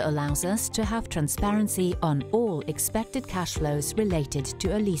also allows us to have transparency on all expected cash flows related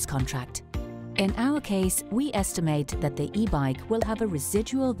to a lease contract. In our case, we estimate that the e-bike will have a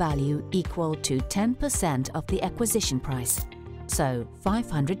residual value equal to 10% of the acquisition price, so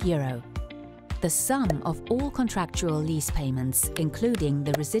 €500. The sum of all contractual lease payments, including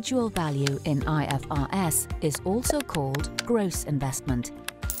the residual value in IFRS, is also called gross investment.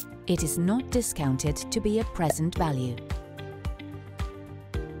 It is not discounted to be a present value.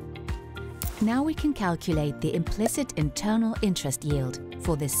 Now we can calculate the implicit internal interest yield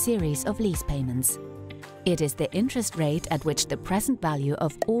for this series of lease payments. It is the interest rate at which the present value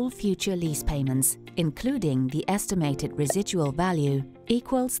of all future lease payments, including the estimated residual value,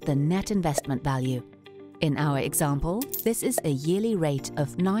 equals the net investment value. In our example, this is a yearly rate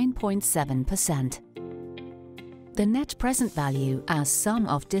of 9.7%. The net present value as sum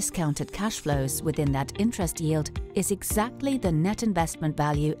of discounted cash flows within that interest yield is exactly the net investment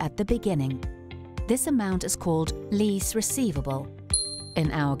value at the beginning. This amount is called lease receivable.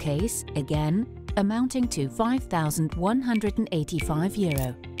 In our case, again, amounting to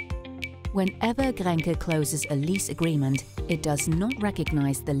 €5,185. Whenever GRENKE closes a lease agreement, it does not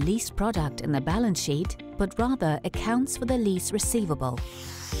recognize the lease product in the balance sheet, but rather accounts for the lease receivable.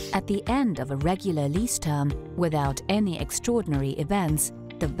 At the end of a regular lease term, without any extraordinary events,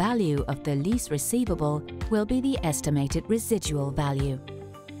 the value of the lease receivable will be the estimated residual value.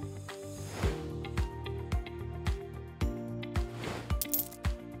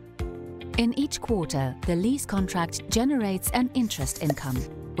 In each quarter, the lease contract generates an interest income,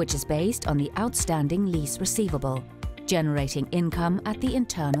 which is based on the outstanding lease receivable, generating income at the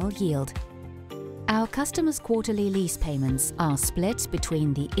internal yield. Our customers' quarterly lease payments are split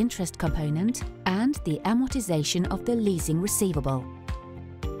between the interest component and the amortization of the leasing receivable.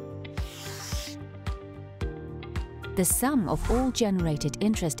 The sum of all generated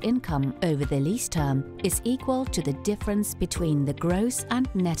interest income over the lease term is equal to the difference between the gross and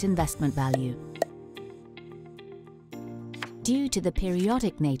net investment value. Due to the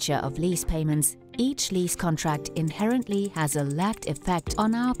periodic nature of lease payments, each lease contract inherently has a lagged effect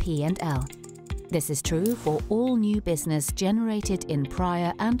on our P&L. This is true for all new business generated in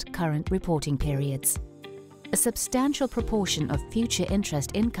prior and current reporting periods. A substantial proportion of future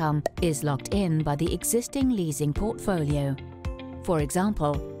interest income is locked in by the existing leasing portfolio. For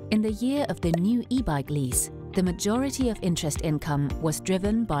example, in the year of the new e-bike lease, the majority of interest income was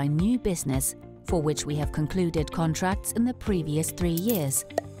driven by new business, for which we have concluded contracts in the previous 3 years,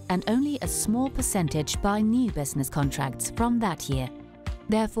 and only a small percentage by new business contracts from that year.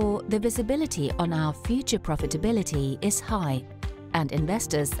 Therefore, the visibility on our future profitability is high, and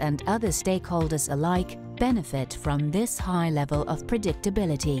investors and other stakeholders alike benefit from this high level of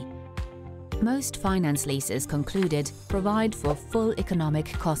predictability. Most finance leases concluded provide for full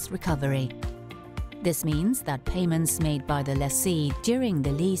economic cost recovery. This means that payments made by the lessee during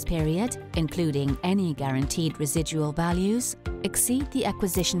the lease period, including any guaranteed residual values, exceed the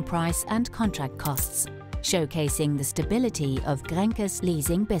acquisition price and contract costs, showcasing the stability of GRENKE's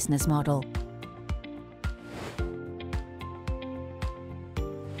leasing business model.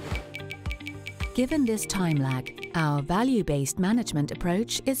 Given this time lag, our value-based management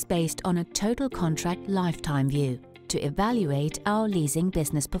approach is based on a total contract lifetime view to evaluate our leasing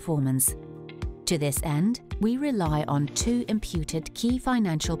business performance. To this end, we rely on 2 imputed key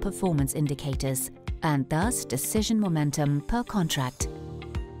financial performance indicators and thus decision momentum per contract: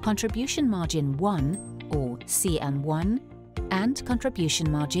 Contribution Margin 1, or CM1, and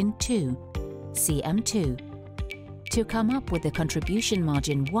Contribution Margin 2, CM2. To come up with the Contribution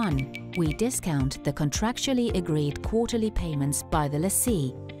Margin 1, we discount the contractually agreed quarterly payments by the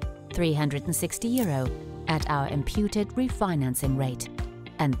lessee, €360, at our imputed refinancing rate,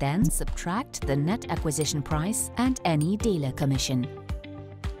 and then subtract the net acquisition price and any dealer commission.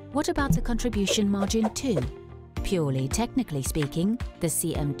 What about the Contribution Margin 2? Purely technically speaking, the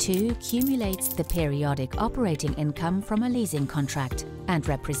CM2 cumulates the periodic operating income from a leasing contract and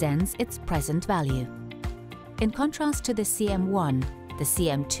represents its present value. In contrast to the CM1, the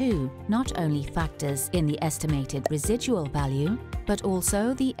CM2 not only factors in the estimated residual value, but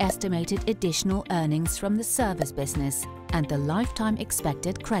also the estimated additional earnings from the service business and the lifetime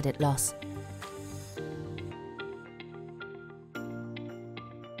expected credit loss.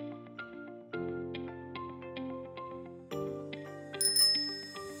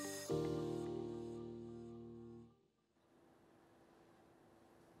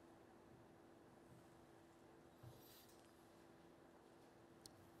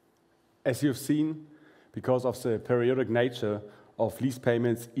 As you've seen, because of the periodic nature of lease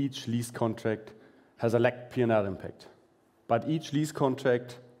payments, each lease contract has a lagged P&L impact. But each lease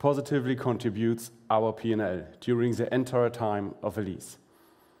contract positively contributes our P&L during the entire time of a lease.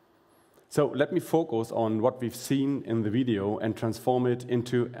 So let me focus on what we've seen in the video and transform it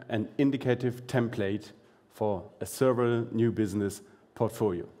into an indicative template for a several new business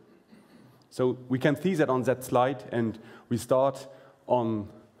portfolio. So we can see that on that slide, and we start on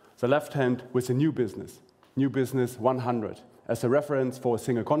the left hand with a new business 100, as a reference for a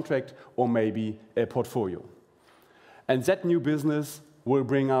single contract or maybe a portfolio. And that new business will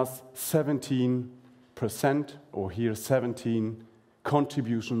bring us 17%, or here 17,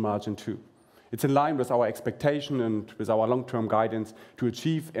 contribution margin 2. It's in line with our expectation and with our long-term guidance to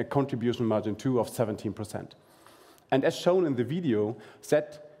achieve a contribution margin 2 of 17%. And as shown in the video,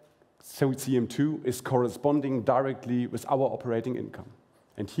 that CM2 is corresponding directly with our operating income.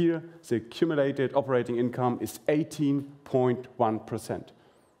 And here, the accumulated operating income is 18.1%.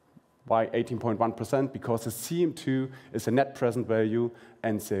 Why 18.1%? Because the CM2 is a net present value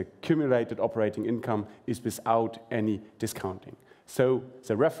and the accumulated operating income is without any discounting. So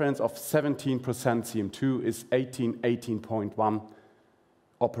the reference of 17% CM2 is 18.1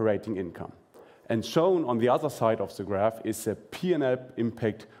 operating income. And shown on the other side of the graph is the P&L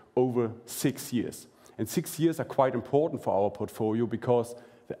impact over 6 years. And 6 years are quite important for our portfolio because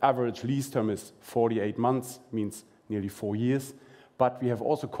the average lease term is 48 months, means nearly 4 years. But we have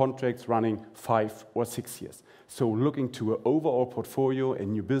also contracts running 5 or 6 years. So looking to an overall portfolio, a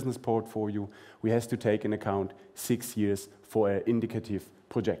new business portfolio, we have to take into account 6 years for an indicative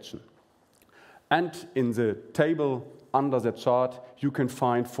projection. And in the table under the chart, you can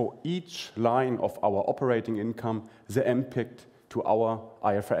find for each line of our operating income the impact to our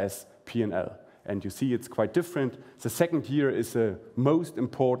IFRS P&L. And you see it's quite different. The second year is the most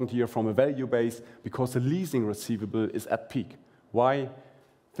important year from a value base because the leasing receivable is at peak. Why?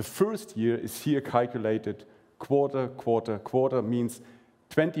 The first year is here calculated quarter, quarter, quarter, means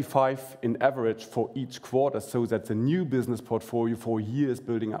 25 in average for each quarter, so that the new business portfolio for a year is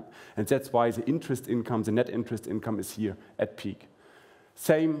building up. And that's why the interest income, the net interest income is here at peak.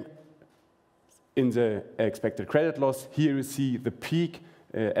 Same in the expected credit loss. Here you see the peak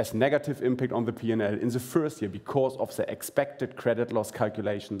as negative impact on the P&L in the first year because of the expected credit loss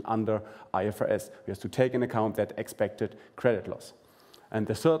calculation under IFRS. We have to take into account that expected credit loss. And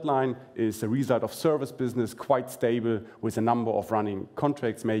the third line is the result of service business, quite stable with a number of running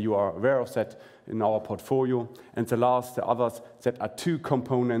contracts. Maybe you are aware of that in our portfolio. And the last, the others, that are two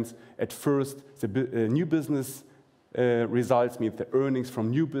components. At first, the new business results means the earnings from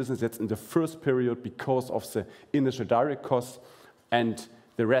new business. That's in the first period because of the initial direct costs. And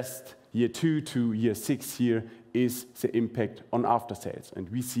the rest, year 2 to year 6 here, is the impact on after sales. And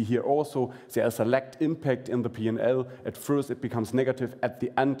we see here also there's a lagged impact in the P&L. At first it becomes negative. At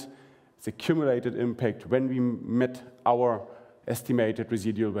the end, the cumulated impact, when we met our estimated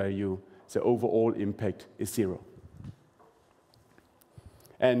residual value, the overall impact is 0.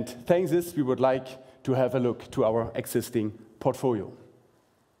 And thanks to this, we would like to have a look to our existing portfolio.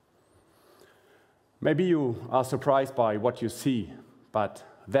 Maybe you are surprised by what you see, but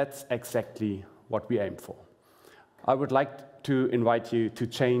that's exactly what we aim for. I would like to invite you to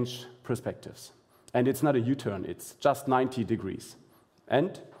change perspectives. And it's not a U-turn, it's just 90 degrees.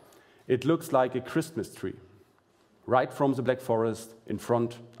 And it looks like a Christmas tree, right from the Black Forest in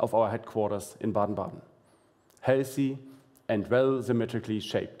front of our headquarters in Baden-Baden. Healthy and well symmetrically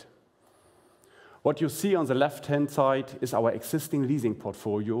shaped. What you see on the left-hand side is our existing leasing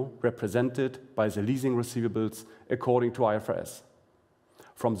portfolio represented by the leasing receivables according to IFRS.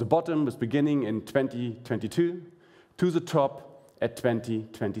 From the bottom, with beginning in 2022, to the top at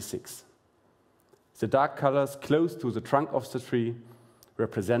 2026. The dark colors close to the trunk of the tree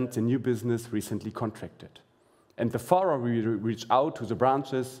represent the new business recently contracted. And the farther we reach out to the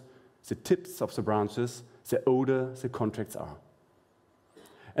branches, the tips of the branches, the older the contracts are.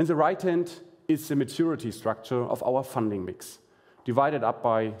 And the right hand is the maturity structure of our funding mix, divided up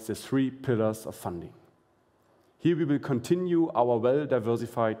by the 3 pillars of funding. Here we will continue our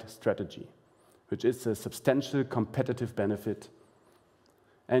well-diversified strategy, which is a substantial competitive benefit.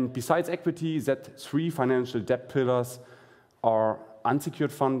 And besides equity, that 3 financial debt pillars are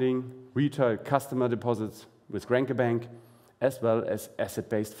unsecured funding, retail customer deposits with GRENKE Bank, as well as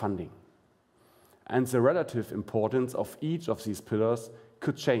asset-based funding. And the relative importance of each of these pillars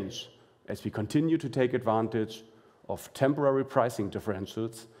could change as we continue to take advantage of temporary pricing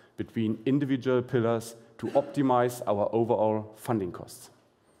differentials between individual pillars to optimize our overall funding costs.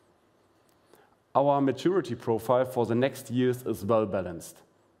 Our maturity profile for the next years is well balanced,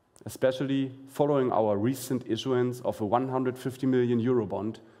 especially following our recent issuance of a 150 million euro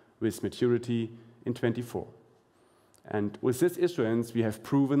bond with maturity in 2024. And with this issuance, we have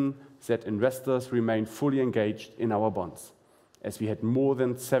proven that investors remain fully engaged in our bonds, as we had more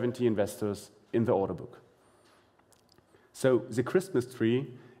than 70 investors in the order book. So the Christmas tree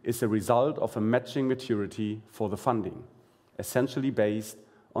is a result of a matching maturity for the funding, essentially based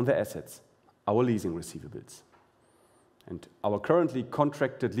on the assets, our leasing receivables. And our currently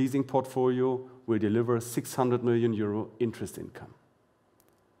contracted leasing portfolio will deliver 600 million euro interest income.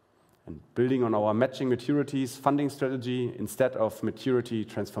 And building on our matching maturities funding strategy instead of maturity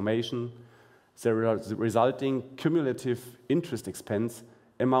transformation, the resulting cumulative interest expense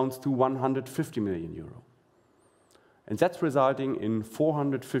amounts to 150 million euro. And that's resulting in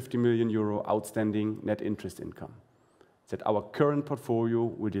 450 million euro outstanding net interest income that our current portfolio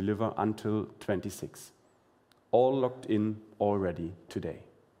will deliver until 2026, all locked in already today.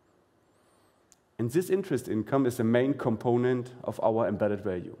 And this interest income is the main component of our embedded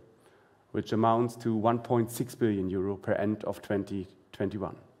value, which amounts to 1.6 billion euro per end of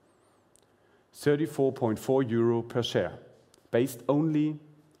 2021. 34.4 euro per share, based only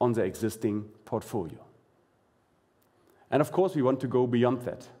on the existing portfolio. And of course, we want to go beyond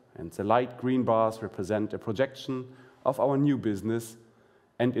that. And the light green bars represent a projection of our new business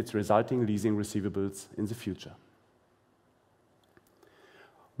and its resulting leasing receivables in the future.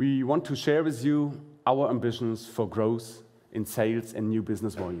 We want to share with you our ambitions for growth in sales and new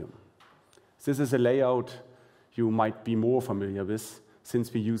business volume. This is a layout you might be more familiar with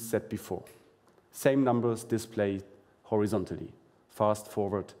since we used that before. Same numbers displayed horizontally, fast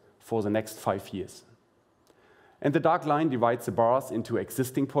forward for the next 5 years. And the dark line divides the bars into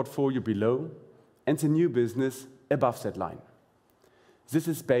existing portfolio below and the new business above that line. This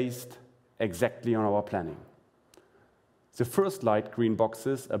is based exactly on our planning. The first light green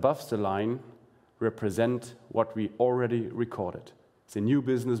boxes above the line represent what we already recorded. The new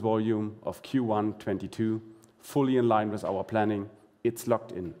business volume of Q1 22, fully in line with our planning, it's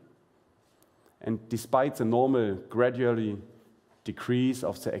locked in. And despite the normal gradually decrease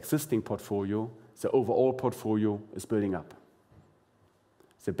of the existing portfolio, the overall portfolio is building up.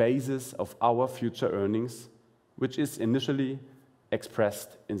 The basis of our future earnings, which is initially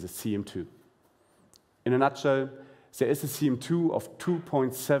expressed in the CM2. In a nutshell, there is a CM2 of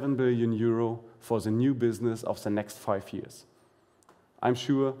 2.7 billion euro for the new business of the next 5 years. I'm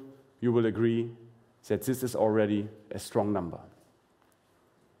sure you will agree that this is already a strong number.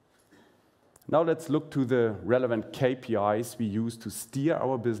 Now let's look to the relevant KPIs we use to steer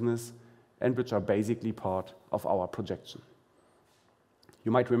our business and which are basically part of our projection.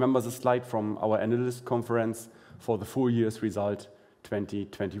 You might remember the slide from our analyst conference for the full year's result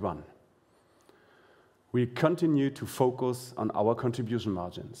 2021. We continue to focus on our contribution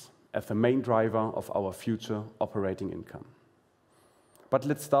margins as the main driver of our future operating income. But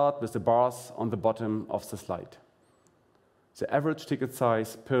let's start with the bars on the bottom of the slide. The average ticket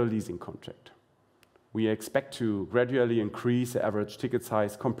size per leasing contract. We expect to gradually increase the average ticket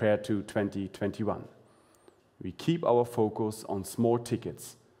size compared to 2021. We keep our focus on small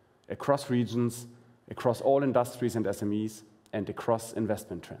tickets across regions, across all industries and SMEs, and across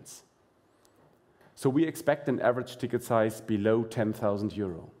investment trends. So we expect an average ticket size below 10,000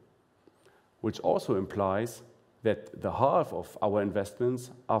 euro, which also implies that the half of our investments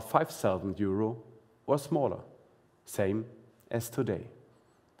are 5,000 euro or smaller, same as today.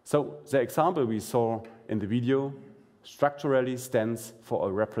 So the example we saw in the video structurally stands for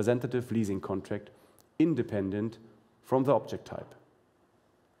a representative leasing contract independent from the object type.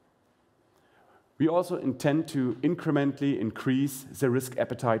 We also intend to incrementally increase the risk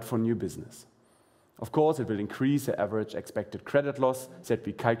appetite for new business. Of course, it will increase the average expected credit loss that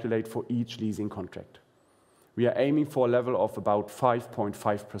we calculate for each leasing contract. We are aiming for a level of about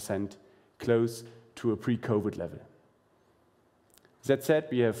 5.5%, close to a pre-COVID level. That said,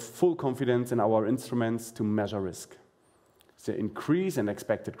 we have full confidence in our instruments to measure risk. The increase in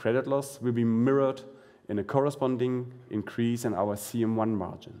expected credit loss will be mirrored in a corresponding increase in our CM1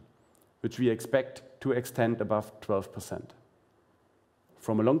 margin, which we expect to extend above 12%.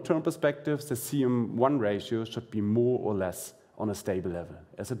 From a long-term perspective, the CM1 ratio should be more or less on a stable level,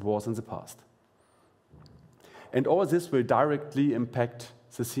 as it was in the past. And all this will directly impact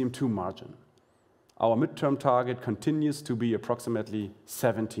the CM2 margin. Our midterm target continues to be approximately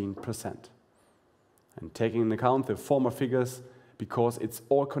 17%. And taking into account the former figures, because it's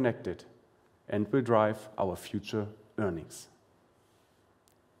all connected and will drive our future earnings.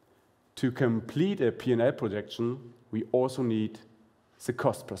 To complete a P&L projection, we also need the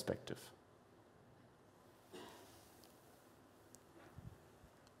cost perspective.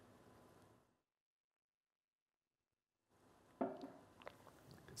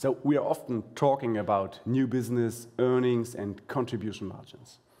 So we are often talking about new business, earnings, and contribution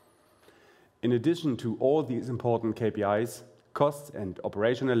margins. In addition to all these important KPIs, costs and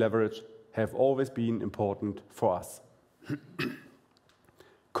operational leverage have always been important for us.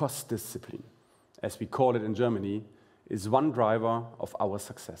 Cost discipline, as we call it in Germany, is one driver of our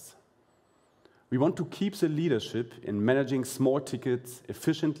success. We want to keep the leadership in managing small tickets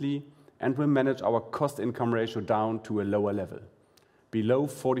efficiently and will manage our cost-income ratio down to a lower level, below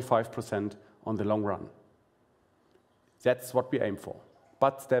 45% on the long run. That's what we aim for,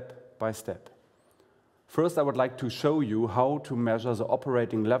 but step by step. First, I would like to show you how to measure the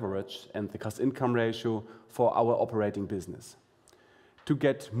operating leverage and the cost-income ratio for our operating business. To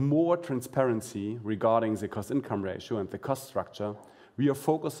get more transparency regarding the cost-income ratio and the cost structure, we are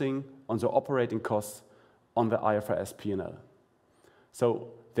focusing on the operating costs on the IFRS P&L. So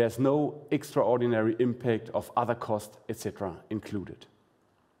there's no extraordinary impact of other costs, etc. included.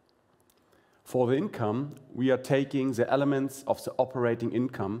 For the income, we are taking the elements of the operating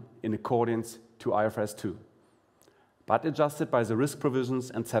income in accordance to IFRS 2, but adjusted by the risk provisions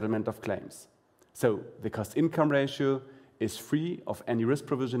and settlement of claims. So the cost-income ratio is free of any risk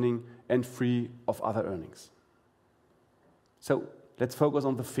provisioning and free of other earnings. So let's focus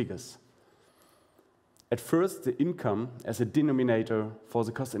on the figures. At first, the income as a denominator for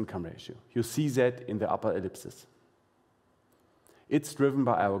the cost-income ratio. You see that in the upper ellipsis. It's driven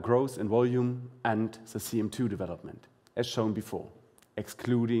by our growth in volume and the CM2 development, as shown before,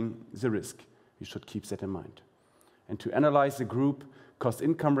 excluding the risk. You should keep that in mind. And to analyze the group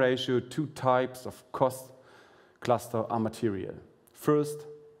cost-income ratio, two types of cost cluster are material. First,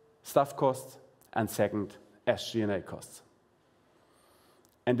 staff costs, and second, SG&A costs.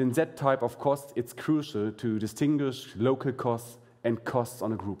 And in that type of cost, it's crucial to distinguish local costs and costs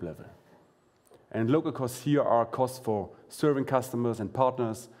on a group level. And local costs here are costs for serving customers and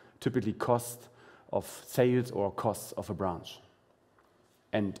partners, typically cost of sales or costs of a branch.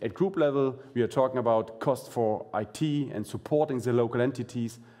 And at group level, we are talking about costs for IT and supporting the local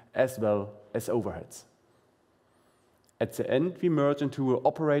entities as well as overheads. At the end, we merge into an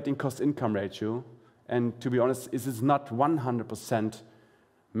operating cost-income ratio, and to be honest, this is not 100%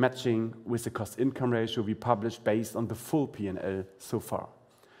 matching with the cost-income ratio we published based on the full P&L so far.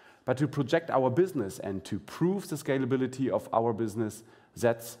 But to project our business and to prove the scalability of our business,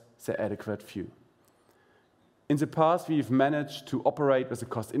 that's the adequate view. In the past, we've managed to operate with a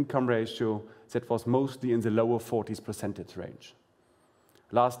cost-income ratio that was mostly in the lower 40s% range.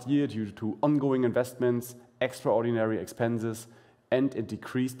 Last year, due to ongoing investments, extraordinary expenses, and a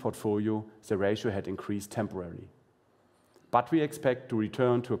decreased portfolio, the ratio had increased temporarily. But we expect to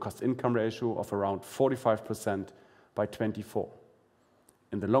return to a cost-income ratio of around 45% by 2024.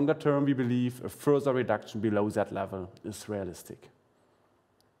 In the longer term, we believe a further reduction below that level is realistic.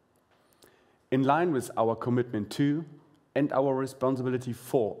 In line with our commitment to and our responsibility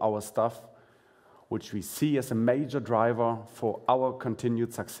for our staff, which we see as a major driver for our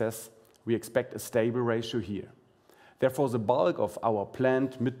continued success, we expect a stable ratio here. Therefore, the bulk of our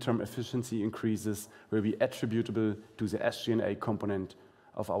planned midterm efficiency increases will be attributable to the SG&A component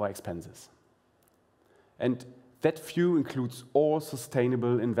of our expenses. And that view includes all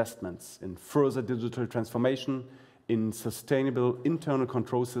sustainable investments in further digital transformation, in sustainable internal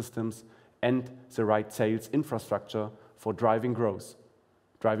control systems, and the right sales infrastructure for driving growth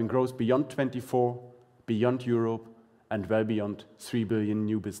beyond 24, beyond Europe, and well beyond 3 billion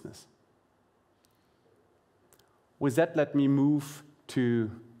new business. With that, let me move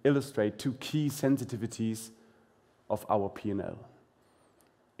to illustrate two key sensitivities of our P&L.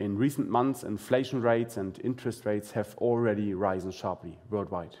 In recent months, inflation rates and interest rates have already risen sharply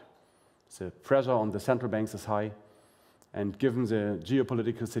worldwide. The pressure on the central banks is high, and given the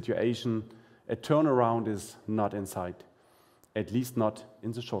geopolitical situation, a turnaround is not in sight, at least not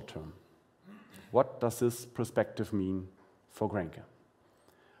in the short term. What does this perspective mean for GRENKE?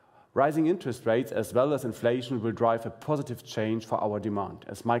 Rising interest rates as well as inflation will drive a positive change for our demand,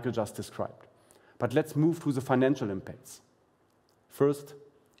 as Michael just described. But let's move to the financial impacts. First,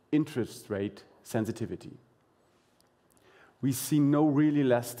 interest rate sensitivity. We see no really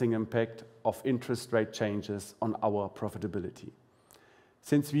lasting impact of interest rate changes on our profitability,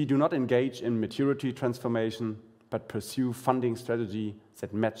 since we do not engage in maturity transformation, but pursue funding strategy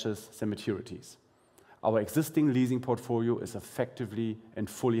that matches the maturities. Our existing leasing portfolio is effectively and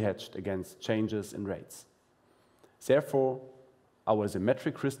fully hedged against changes in rates. Therefore, our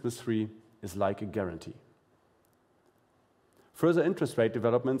symmetric risk-free is like a guarantee. Further interest rate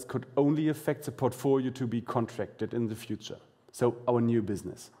developments could only affect the portfolio to be contracted in the future, so our new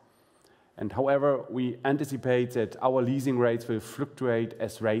business. And however, we anticipate that our leasing rates will fluctuate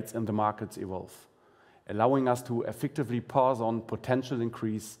as rates in the markets evolve, allowing us to effectively pass on potential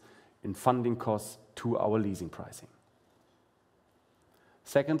increase in funding costs to our leasing pricing.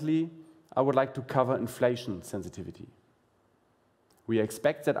 Secondly, I would like to cover inflation sensitivity. We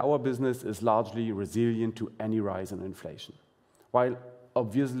expect that our business is largely resilient to any rise in inflation. While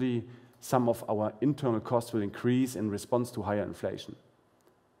obviously some of our internal costs will increase in response to higher inflation,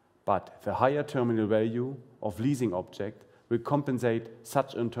 but the higher terminal value of leasing object will compensate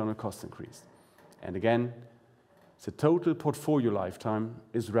such internal cost increase. And again, the total portfolio lifetime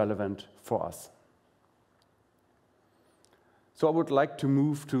is relevant for us. So I would like to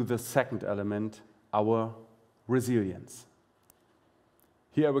move to the second element, our resilience.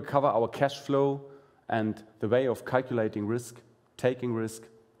 Here I will cover our cash flow and the way of calculating risk, taking risk,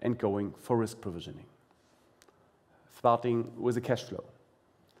 and going for risk provisioning. Starting with the cash flow.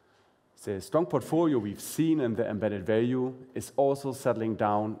 The strong portfolio we've seen in the embedded value is also settling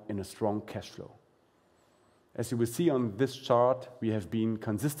down in a strong cash flow. As you will see on this chart, we have been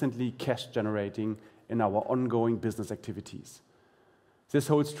consistently cash generating in our ongoing business activities. This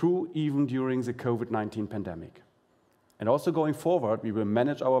holds true even during the COVID-19 pandemic. And also going forward, we will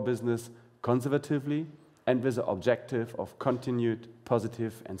manage our business conservatively and with the objective of continued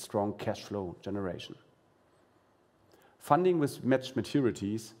positive and strong cash flow generation. Funding with matched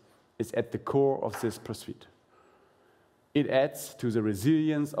maturities is at the core of this pursuit. It adds to the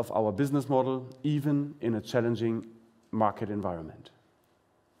resilience of our business model, even in a challenging market environment.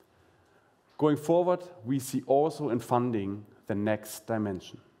 Going forward, we see also in funding the next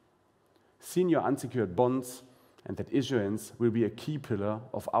dimension. Senior unsecured bonds and that issuance will be a key pillar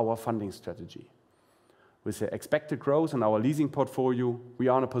of our funding strategy. With the expected growth in our leasing portfolio, we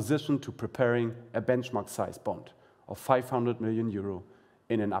are in a position to preparing a benchmark-sized bond of 500 million euro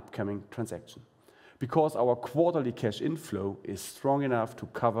in an upcoming transaction, because our quarterly cash inflow is strong enough to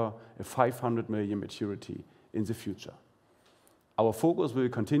cover a 500 million maturity in the future. Our focus will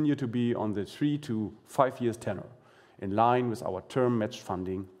continue to be on the 3 to 5 years tenor, in line with our term match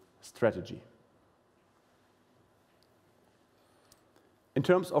funding strategy. In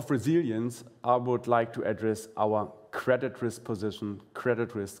terms of resilience, I would like to address our credit risk position,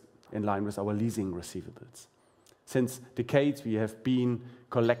 credit risk in line with our leasing receivables. Since decades, we have been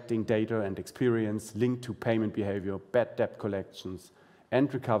collecting data and experience linked to payment behavior, bad debt collections,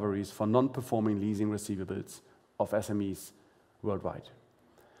 and recoveries for non-performing leasing receivables of SMEs worldwide.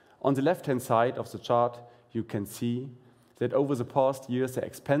 On the left-hand side of the chart, you can see that over the past years, the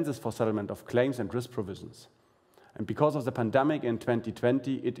expenses for settlement of claims and risk provisions. And because of the pandemic in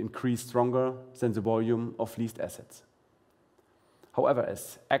 2020, it increased stronger than the volume of leased assets. However,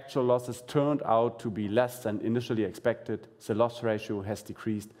 as actual losses turned out to be less than initially expected, the loss ratio has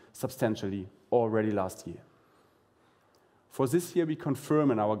decreased substantially already last year. For this year, we confirm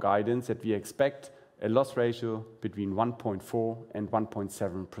in our guidance that we expect a loss ratio between 1.4 and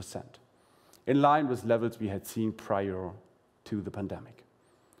 1.7%, in line with levels we had seen prior to the pandemic.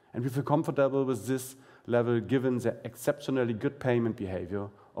 And we feel comfortable with this level given the exceptionally good payment behavior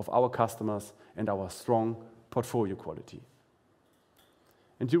of our customers and our strong portfolio quality.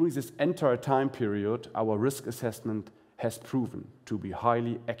 And during this entire time period, our risk assessment has proven to be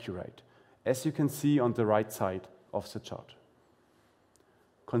highly accurate, as you can see on the right side of the chart.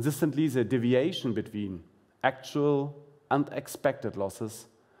 Consistently, the deviation between actual and expected losses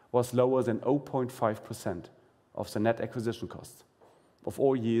was lower than 0.5% of the net acquisition costs of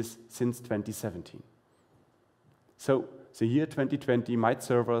all years since 2017. So the year 2020 might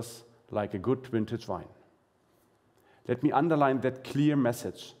serve us like a good vintage wine. Let me underline that clear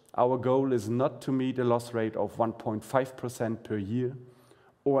message. Our goal is not to meet a loss rate of 1.5% per year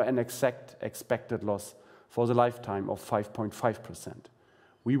or an exact expected loss for the lifetime of 5.5%.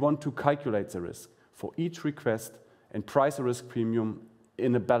 We want to calculate the risk for each request and price a risk premium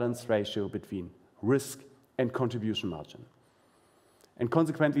in a balanced ratio between risk and contribution margin. And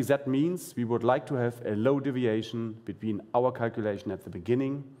consequently, that means we would like to have a low deviation between our calculation at the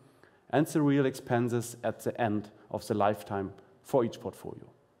beginning and the real expenses at the end of the lifetime for each portfolio.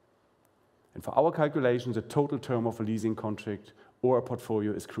 And for our calculation, the total term of a leasing contract or a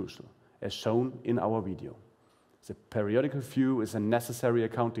portfolio is crucial, as shown in our video. The periodical view is a necessary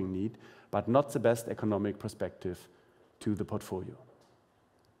accounting need, but not the best economic perspective to the portfolio.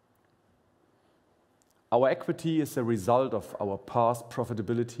 Our equity is a result of our past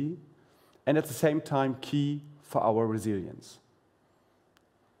profitability and at the same time key for our resilience.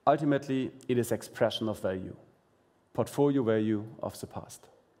 Ultimately, it is expression of value, portfolio value of the past.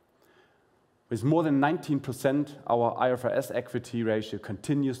 With more than 19%, our IFRS equity ratio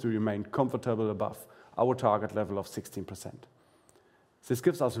continues to remain comfortable above our target level of 16%. This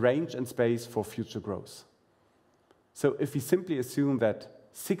gives us range and space for future growth. So if we simply assume that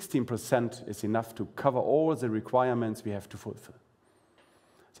 16% is enough to cover all the requirements we have to fulfill,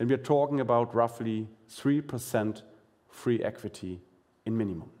 then we are talking about roughly 3% free equity in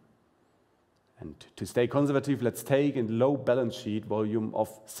minimum. And to stay conservative, let's take a low balance sheet volume of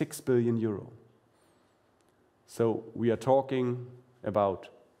 6 billion euro. So we are talking about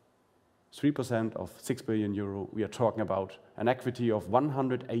 3% of 6 billion euro. We are talking about an equity of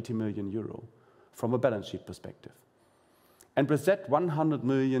 180 million euro from a balance sheet perspective. And with that 100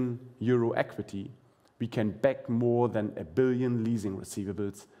 million euro equity, we can back more than 1 billion leasing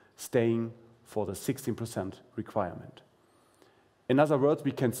receivables, staying for the 16% requirement. In other words,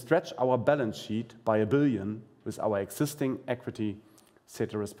 we can stretch our balance sheet by 1 billion with our existing equity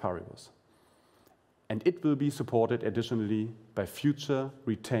ceteris paribus. And it will be supported additionally by future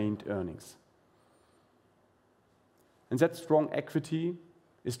retained earnings. And that strong equity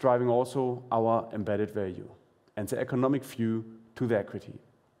is driving also our embedded value and the economic view to the equity,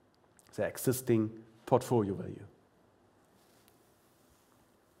 the existing portfolio value.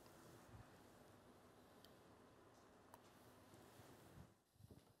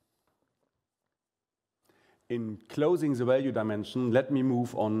 In closing the value dimension, let me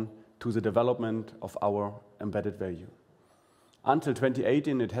move on to the development of our embedded value. Until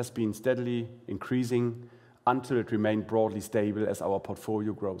 2018, it has been steadily increasing until it remained broadly stable as our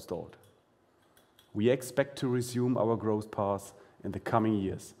portfolio growth stalled. We expect to resume our growth path in the coming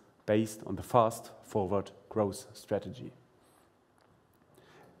years based on the fast-forward growth strategy.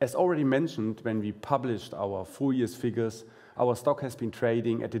 As already mentioned when we published our full year's figures, our stock has been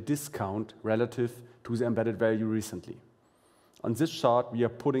trading at a discount relative to the embedded value recently. On this chart, we are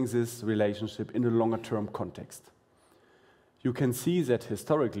putting this relationship in a longer-term context. You can see that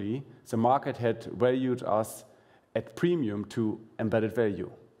historically, the market had valued us at premium to embedded value,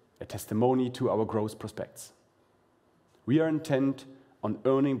 a testimony to our growth prospects. We are intent on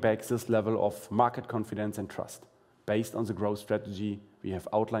earning back this level of market confidence and trust based on the growth strategy we have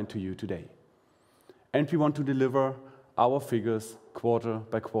outlined to you today. And we want to deliver our figures quarter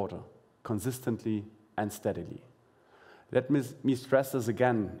by quarter, consistently and steadily. Let me stress this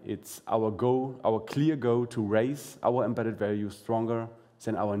again. It's our goal, our clear goal, to raise our embedded value stronger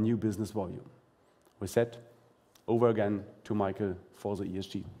than our new business volume. With that, over again to Michael for the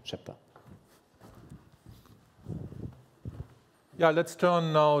ESG chapter. Yeah, let's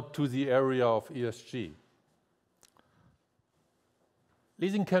turn now to the area of ESG.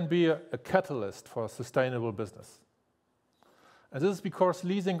 Leasing can be a catalyst for sustainable business. And this is because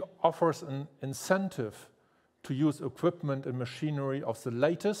leasing offers an incentive to use equipment and machinery of the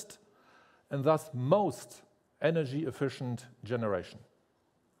latest and thus most energy-efficient generation.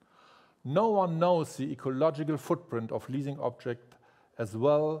 No one knows the ecological footprint of leasing object as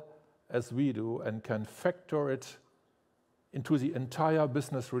well as we do and can factor it into the entire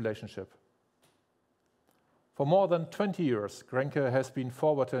business relationship. For more than 20 years, GRENKE has been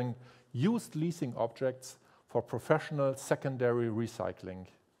forwarding used leasing objects for professional secondary recycling.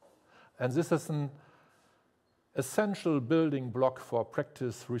 And this is an essential building block for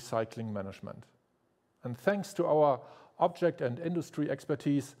practice recycling management. And thanks to our object and industry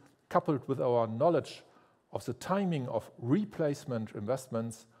expertise, coupled with our knowledge of the timing of replacement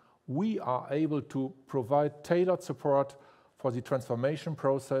investments, we are able to provide tailored support for the transformation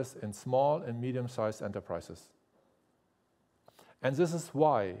process in small and medium-sized enterprises. And this is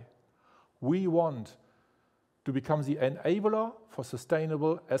why we want to become the enabler for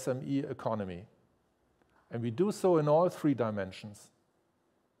sustainable SME economy. And we do so in all three dimensions: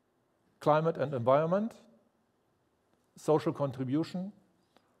 climate and environment, social contribution,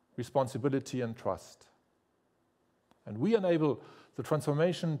 responsibility and trust. And we enable the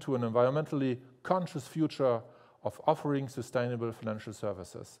transformation to an environmentally conscious future of offering sustainable financial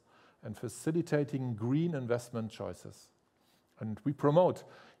services and facilitating green investment choices. And we promote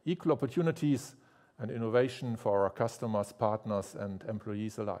equal opportunities and innovation for our customers, partners, and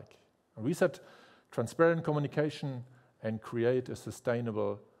employees alike. And we set transparent communication and create a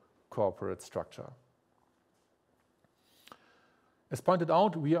sustainable corporate structure. As pointed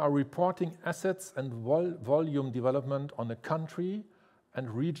out, we are reporting assets and volume development on a country and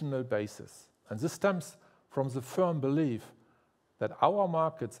regional basis. And this stems from the firm belief that our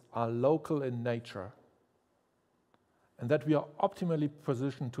markets are local in nature and that we are optimally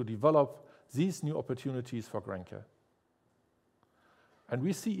positioned to develop these new opportunities for GRENKE. And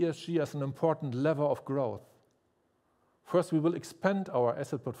we see ESG as an important lever of growth. First, we will expand our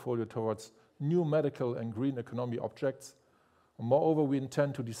asset portfolio towards new medical and green economy objects. Moreover, we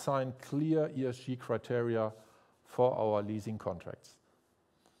intend to design clear ESG criteria for our leasing contracts.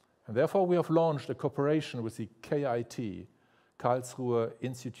 And therefore, we have launched a cooperation with the KIT, Karlsruhe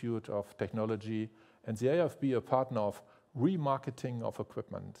Institute of Technology, and the AFB, a partner of remarketing of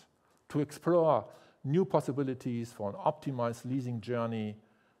equipment, to explore new possibilities for an optimized leasing journey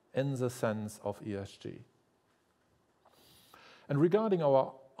in the sense of ESG. And regarding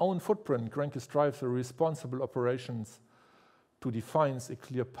our own footprint, GRENKE strives for responsible operations to define a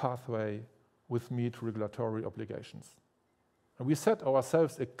clear pathway with meet regulatory obligations. And we set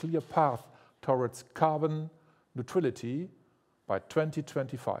ourselves a clear path towards carbon neutrality by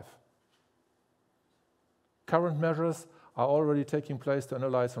 2025. Current measures are already taking place to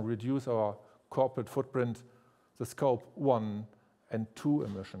analyze and reduce our corporate footprint, the scope 1 and 2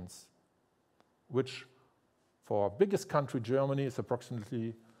 emissions, which for our biggest country, Germany, is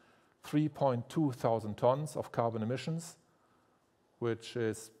approximately 3.2 thousand tons of carbon emissions, which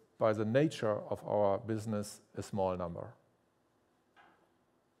is, by the nature of our business, a small number.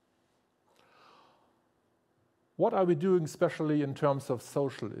 What are we doing especially in terms of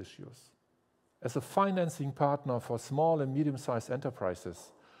social issues? As a financing partner for small and medium-sized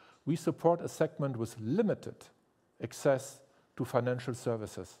enterprises, we support a segment with limited access to financial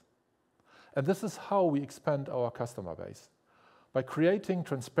services. And this is how we expand our customer base, by creating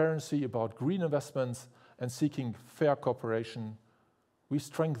transparency about green investments and seeking fair cooperation. We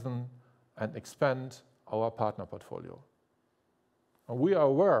strengthen and expand our partner portfolio. And we are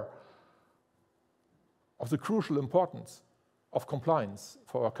aware of the crucial importance of compliance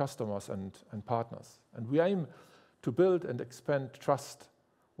for our customers and partners. And we aim to build and expand trust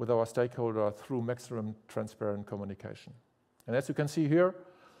with our stakeholder through maximum transparent communication. And as you can see here,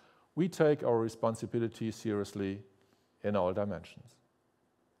 we take our responsibility seriously in all dimensions.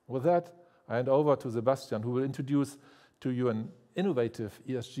 With that, I hand over to Sebastian, who will introduce to you an innovative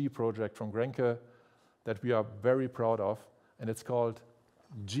ESG project from GRENKE that we are very proud of, and it's called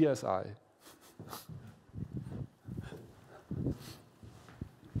GSI.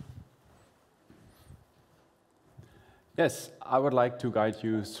 Yes, I would like to guide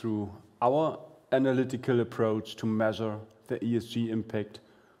you through our analytical approach to measure the ESG impact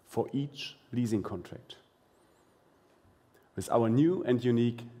for each leasing contract. With our new and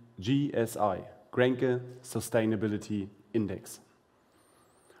unique GSI, GRENKE Sustainability Index.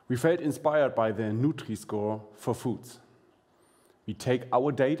 We felt inspired by the Nutri-Score for foods. We take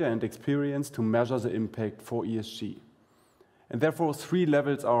our data and experience to measure the impact for ESG. And therefore, 3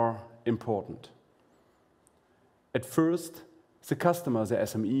 levels are important. At first, the customer, the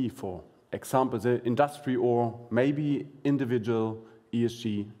SME, for example, the industry or maybe individual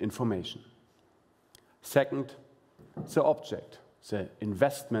ESG information. Second, the object, the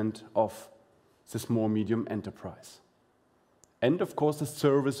investment of the small medium enterprise. And of course, the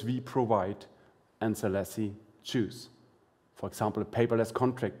service we provide and the lessee choose. For example, a paperless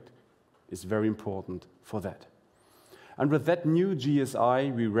contract is very important for that. And with that new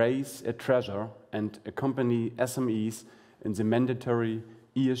GSI, we raise a treasure and accompany SMEs in the mandatory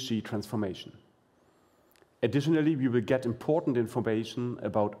ESG transformation. Additionally, we will get important information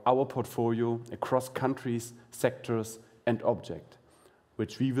about our portfolio across countries, sectors, and objects,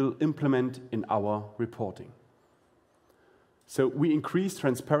 which we will implement in our reporting. So we increase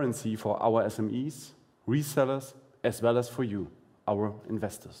transparency for our SMEs, resellers, as well as for you, our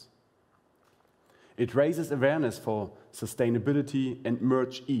investors. It raises awareness for sustainability and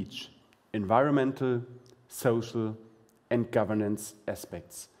merge each environmental, social, and governance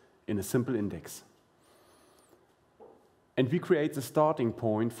aspects in a simple index. And we create the starting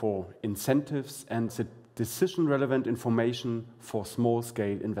point for incentives and the decision-relevant information for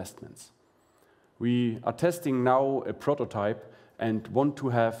small-scale investments. We are testing now a prototype and want to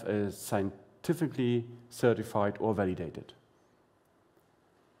have a scientifically certified or validated.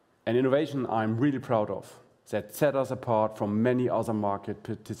 An innovation I'm really proud of that set us apart from many other market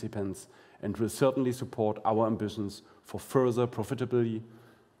participants and will certainly support our ambitions for further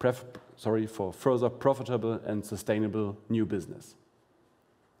profitable and sustainable new business.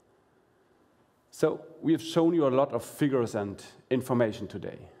 So we have shown you a lot of figures and information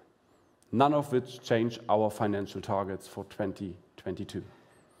today, none of which change our financial targets for 2022.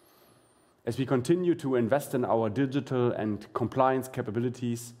 As we continue to invest in our digital and compliance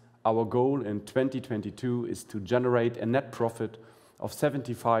capabilities, our goal in 2022 is to generate a net profit of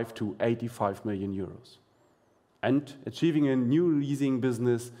 75 to 85 million euros and achieving a new leasing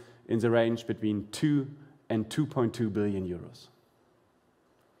business in the range between 2 and 2.2 billion euros.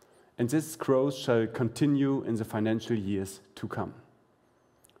 And this growth shall continue in the financial years to come.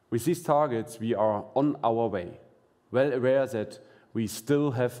 With these targets, we are on our way, well aware that we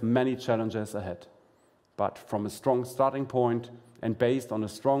still have many challenges ahead, but from a strong starting point and based on a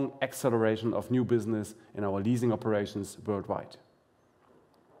strong acceleration of new business in our leasing operations worldwide.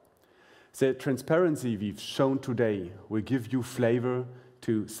 The transparency we've shown today will give you flavor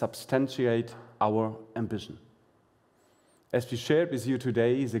to substantiate our ambition. As we shared with you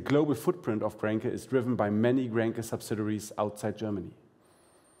today, the global footprint of GRENKE is driven by many GRENKE subsidiaries outside Germany.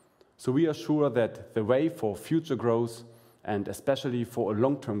 So we are sure that the way for future growth, and especially for a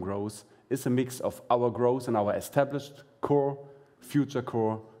long-term growth, is a mix of our growth in our established core, future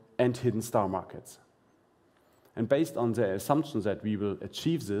core, and hidden star markets. And based on the assumption that we will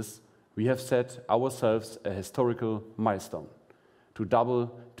achieve this, we have set ourselves a historical milestone to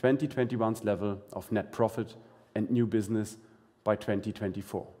double 2021's level of net profit and new business by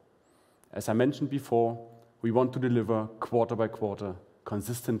 2024. As I mentioned before, we want to deliver quarter by quarter,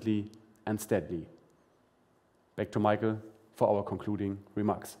 consistently and steadily. Back to Michael for our concluding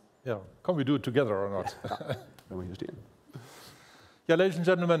remarks. Yeah, can we do it together or not? Yeah, ladies and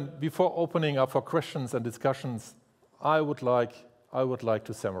gentlemen, before opening up for questions and discussions, I would like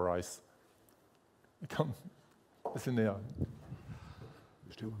to summarize. Come, bisschen näher.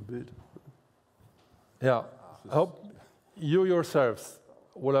 Yeah, I hope you yourselves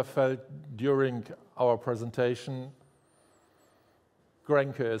will have felt during our presentation,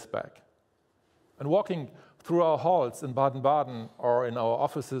 GRENKE is back. And walking through our halls in Baden-Baden or in our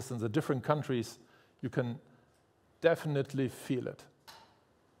offices in the different countries, you can definitely feel it.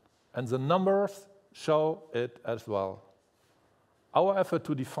 And the numbers show it as well. Our effort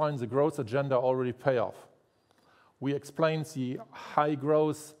to define the growth agenda already pay off. We explained the high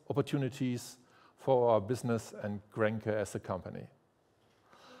growth opportunities for our business and GRENKE as a company.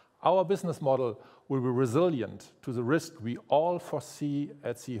 Our business model will be resilient to the risk we all foresee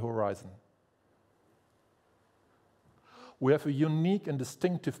at the horizon. We have a unique and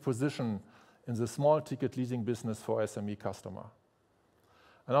distinctive position in the small ticket leasing business for SME customer.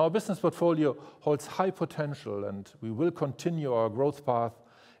 And our business portfolio holds high potential, and we will continue our growth path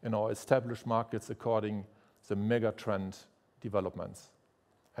in our established markets according to the mega trend developments.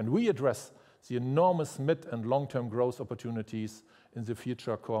 And we address the enormous mid and long-term growth opportunities in the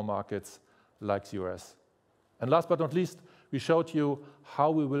future core markets like the US. And last but not least, we showed you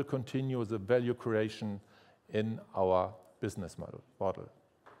how we will continue the value creation in our business model.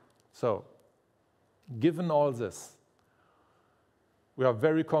 So, given all this, we are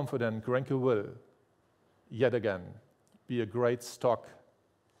very confident GRENKE will, yet again, be a great stock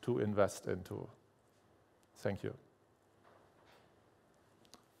to invest into. Thank you.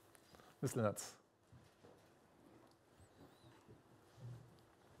 Ms. Lennertz.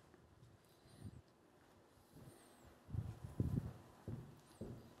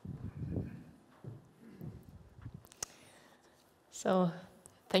 So,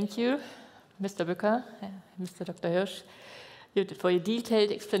 thank you, Mr. Bücker, Mr. Dr. Hirsch, for your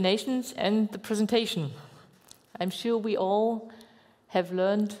detailed explanations and the presentation. I'm sure we all have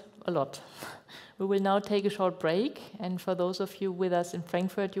learned a lot. We will now take a short break, and for those of you with us in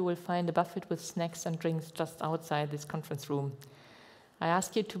Frankfurt, you will find a buffet with snacks and drinks just outside this conference room. I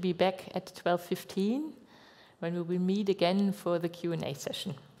ask you to be back at 12:15, when we will meet again for the Q&A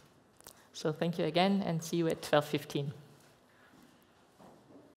session. So thank you again, and see you at 12:15.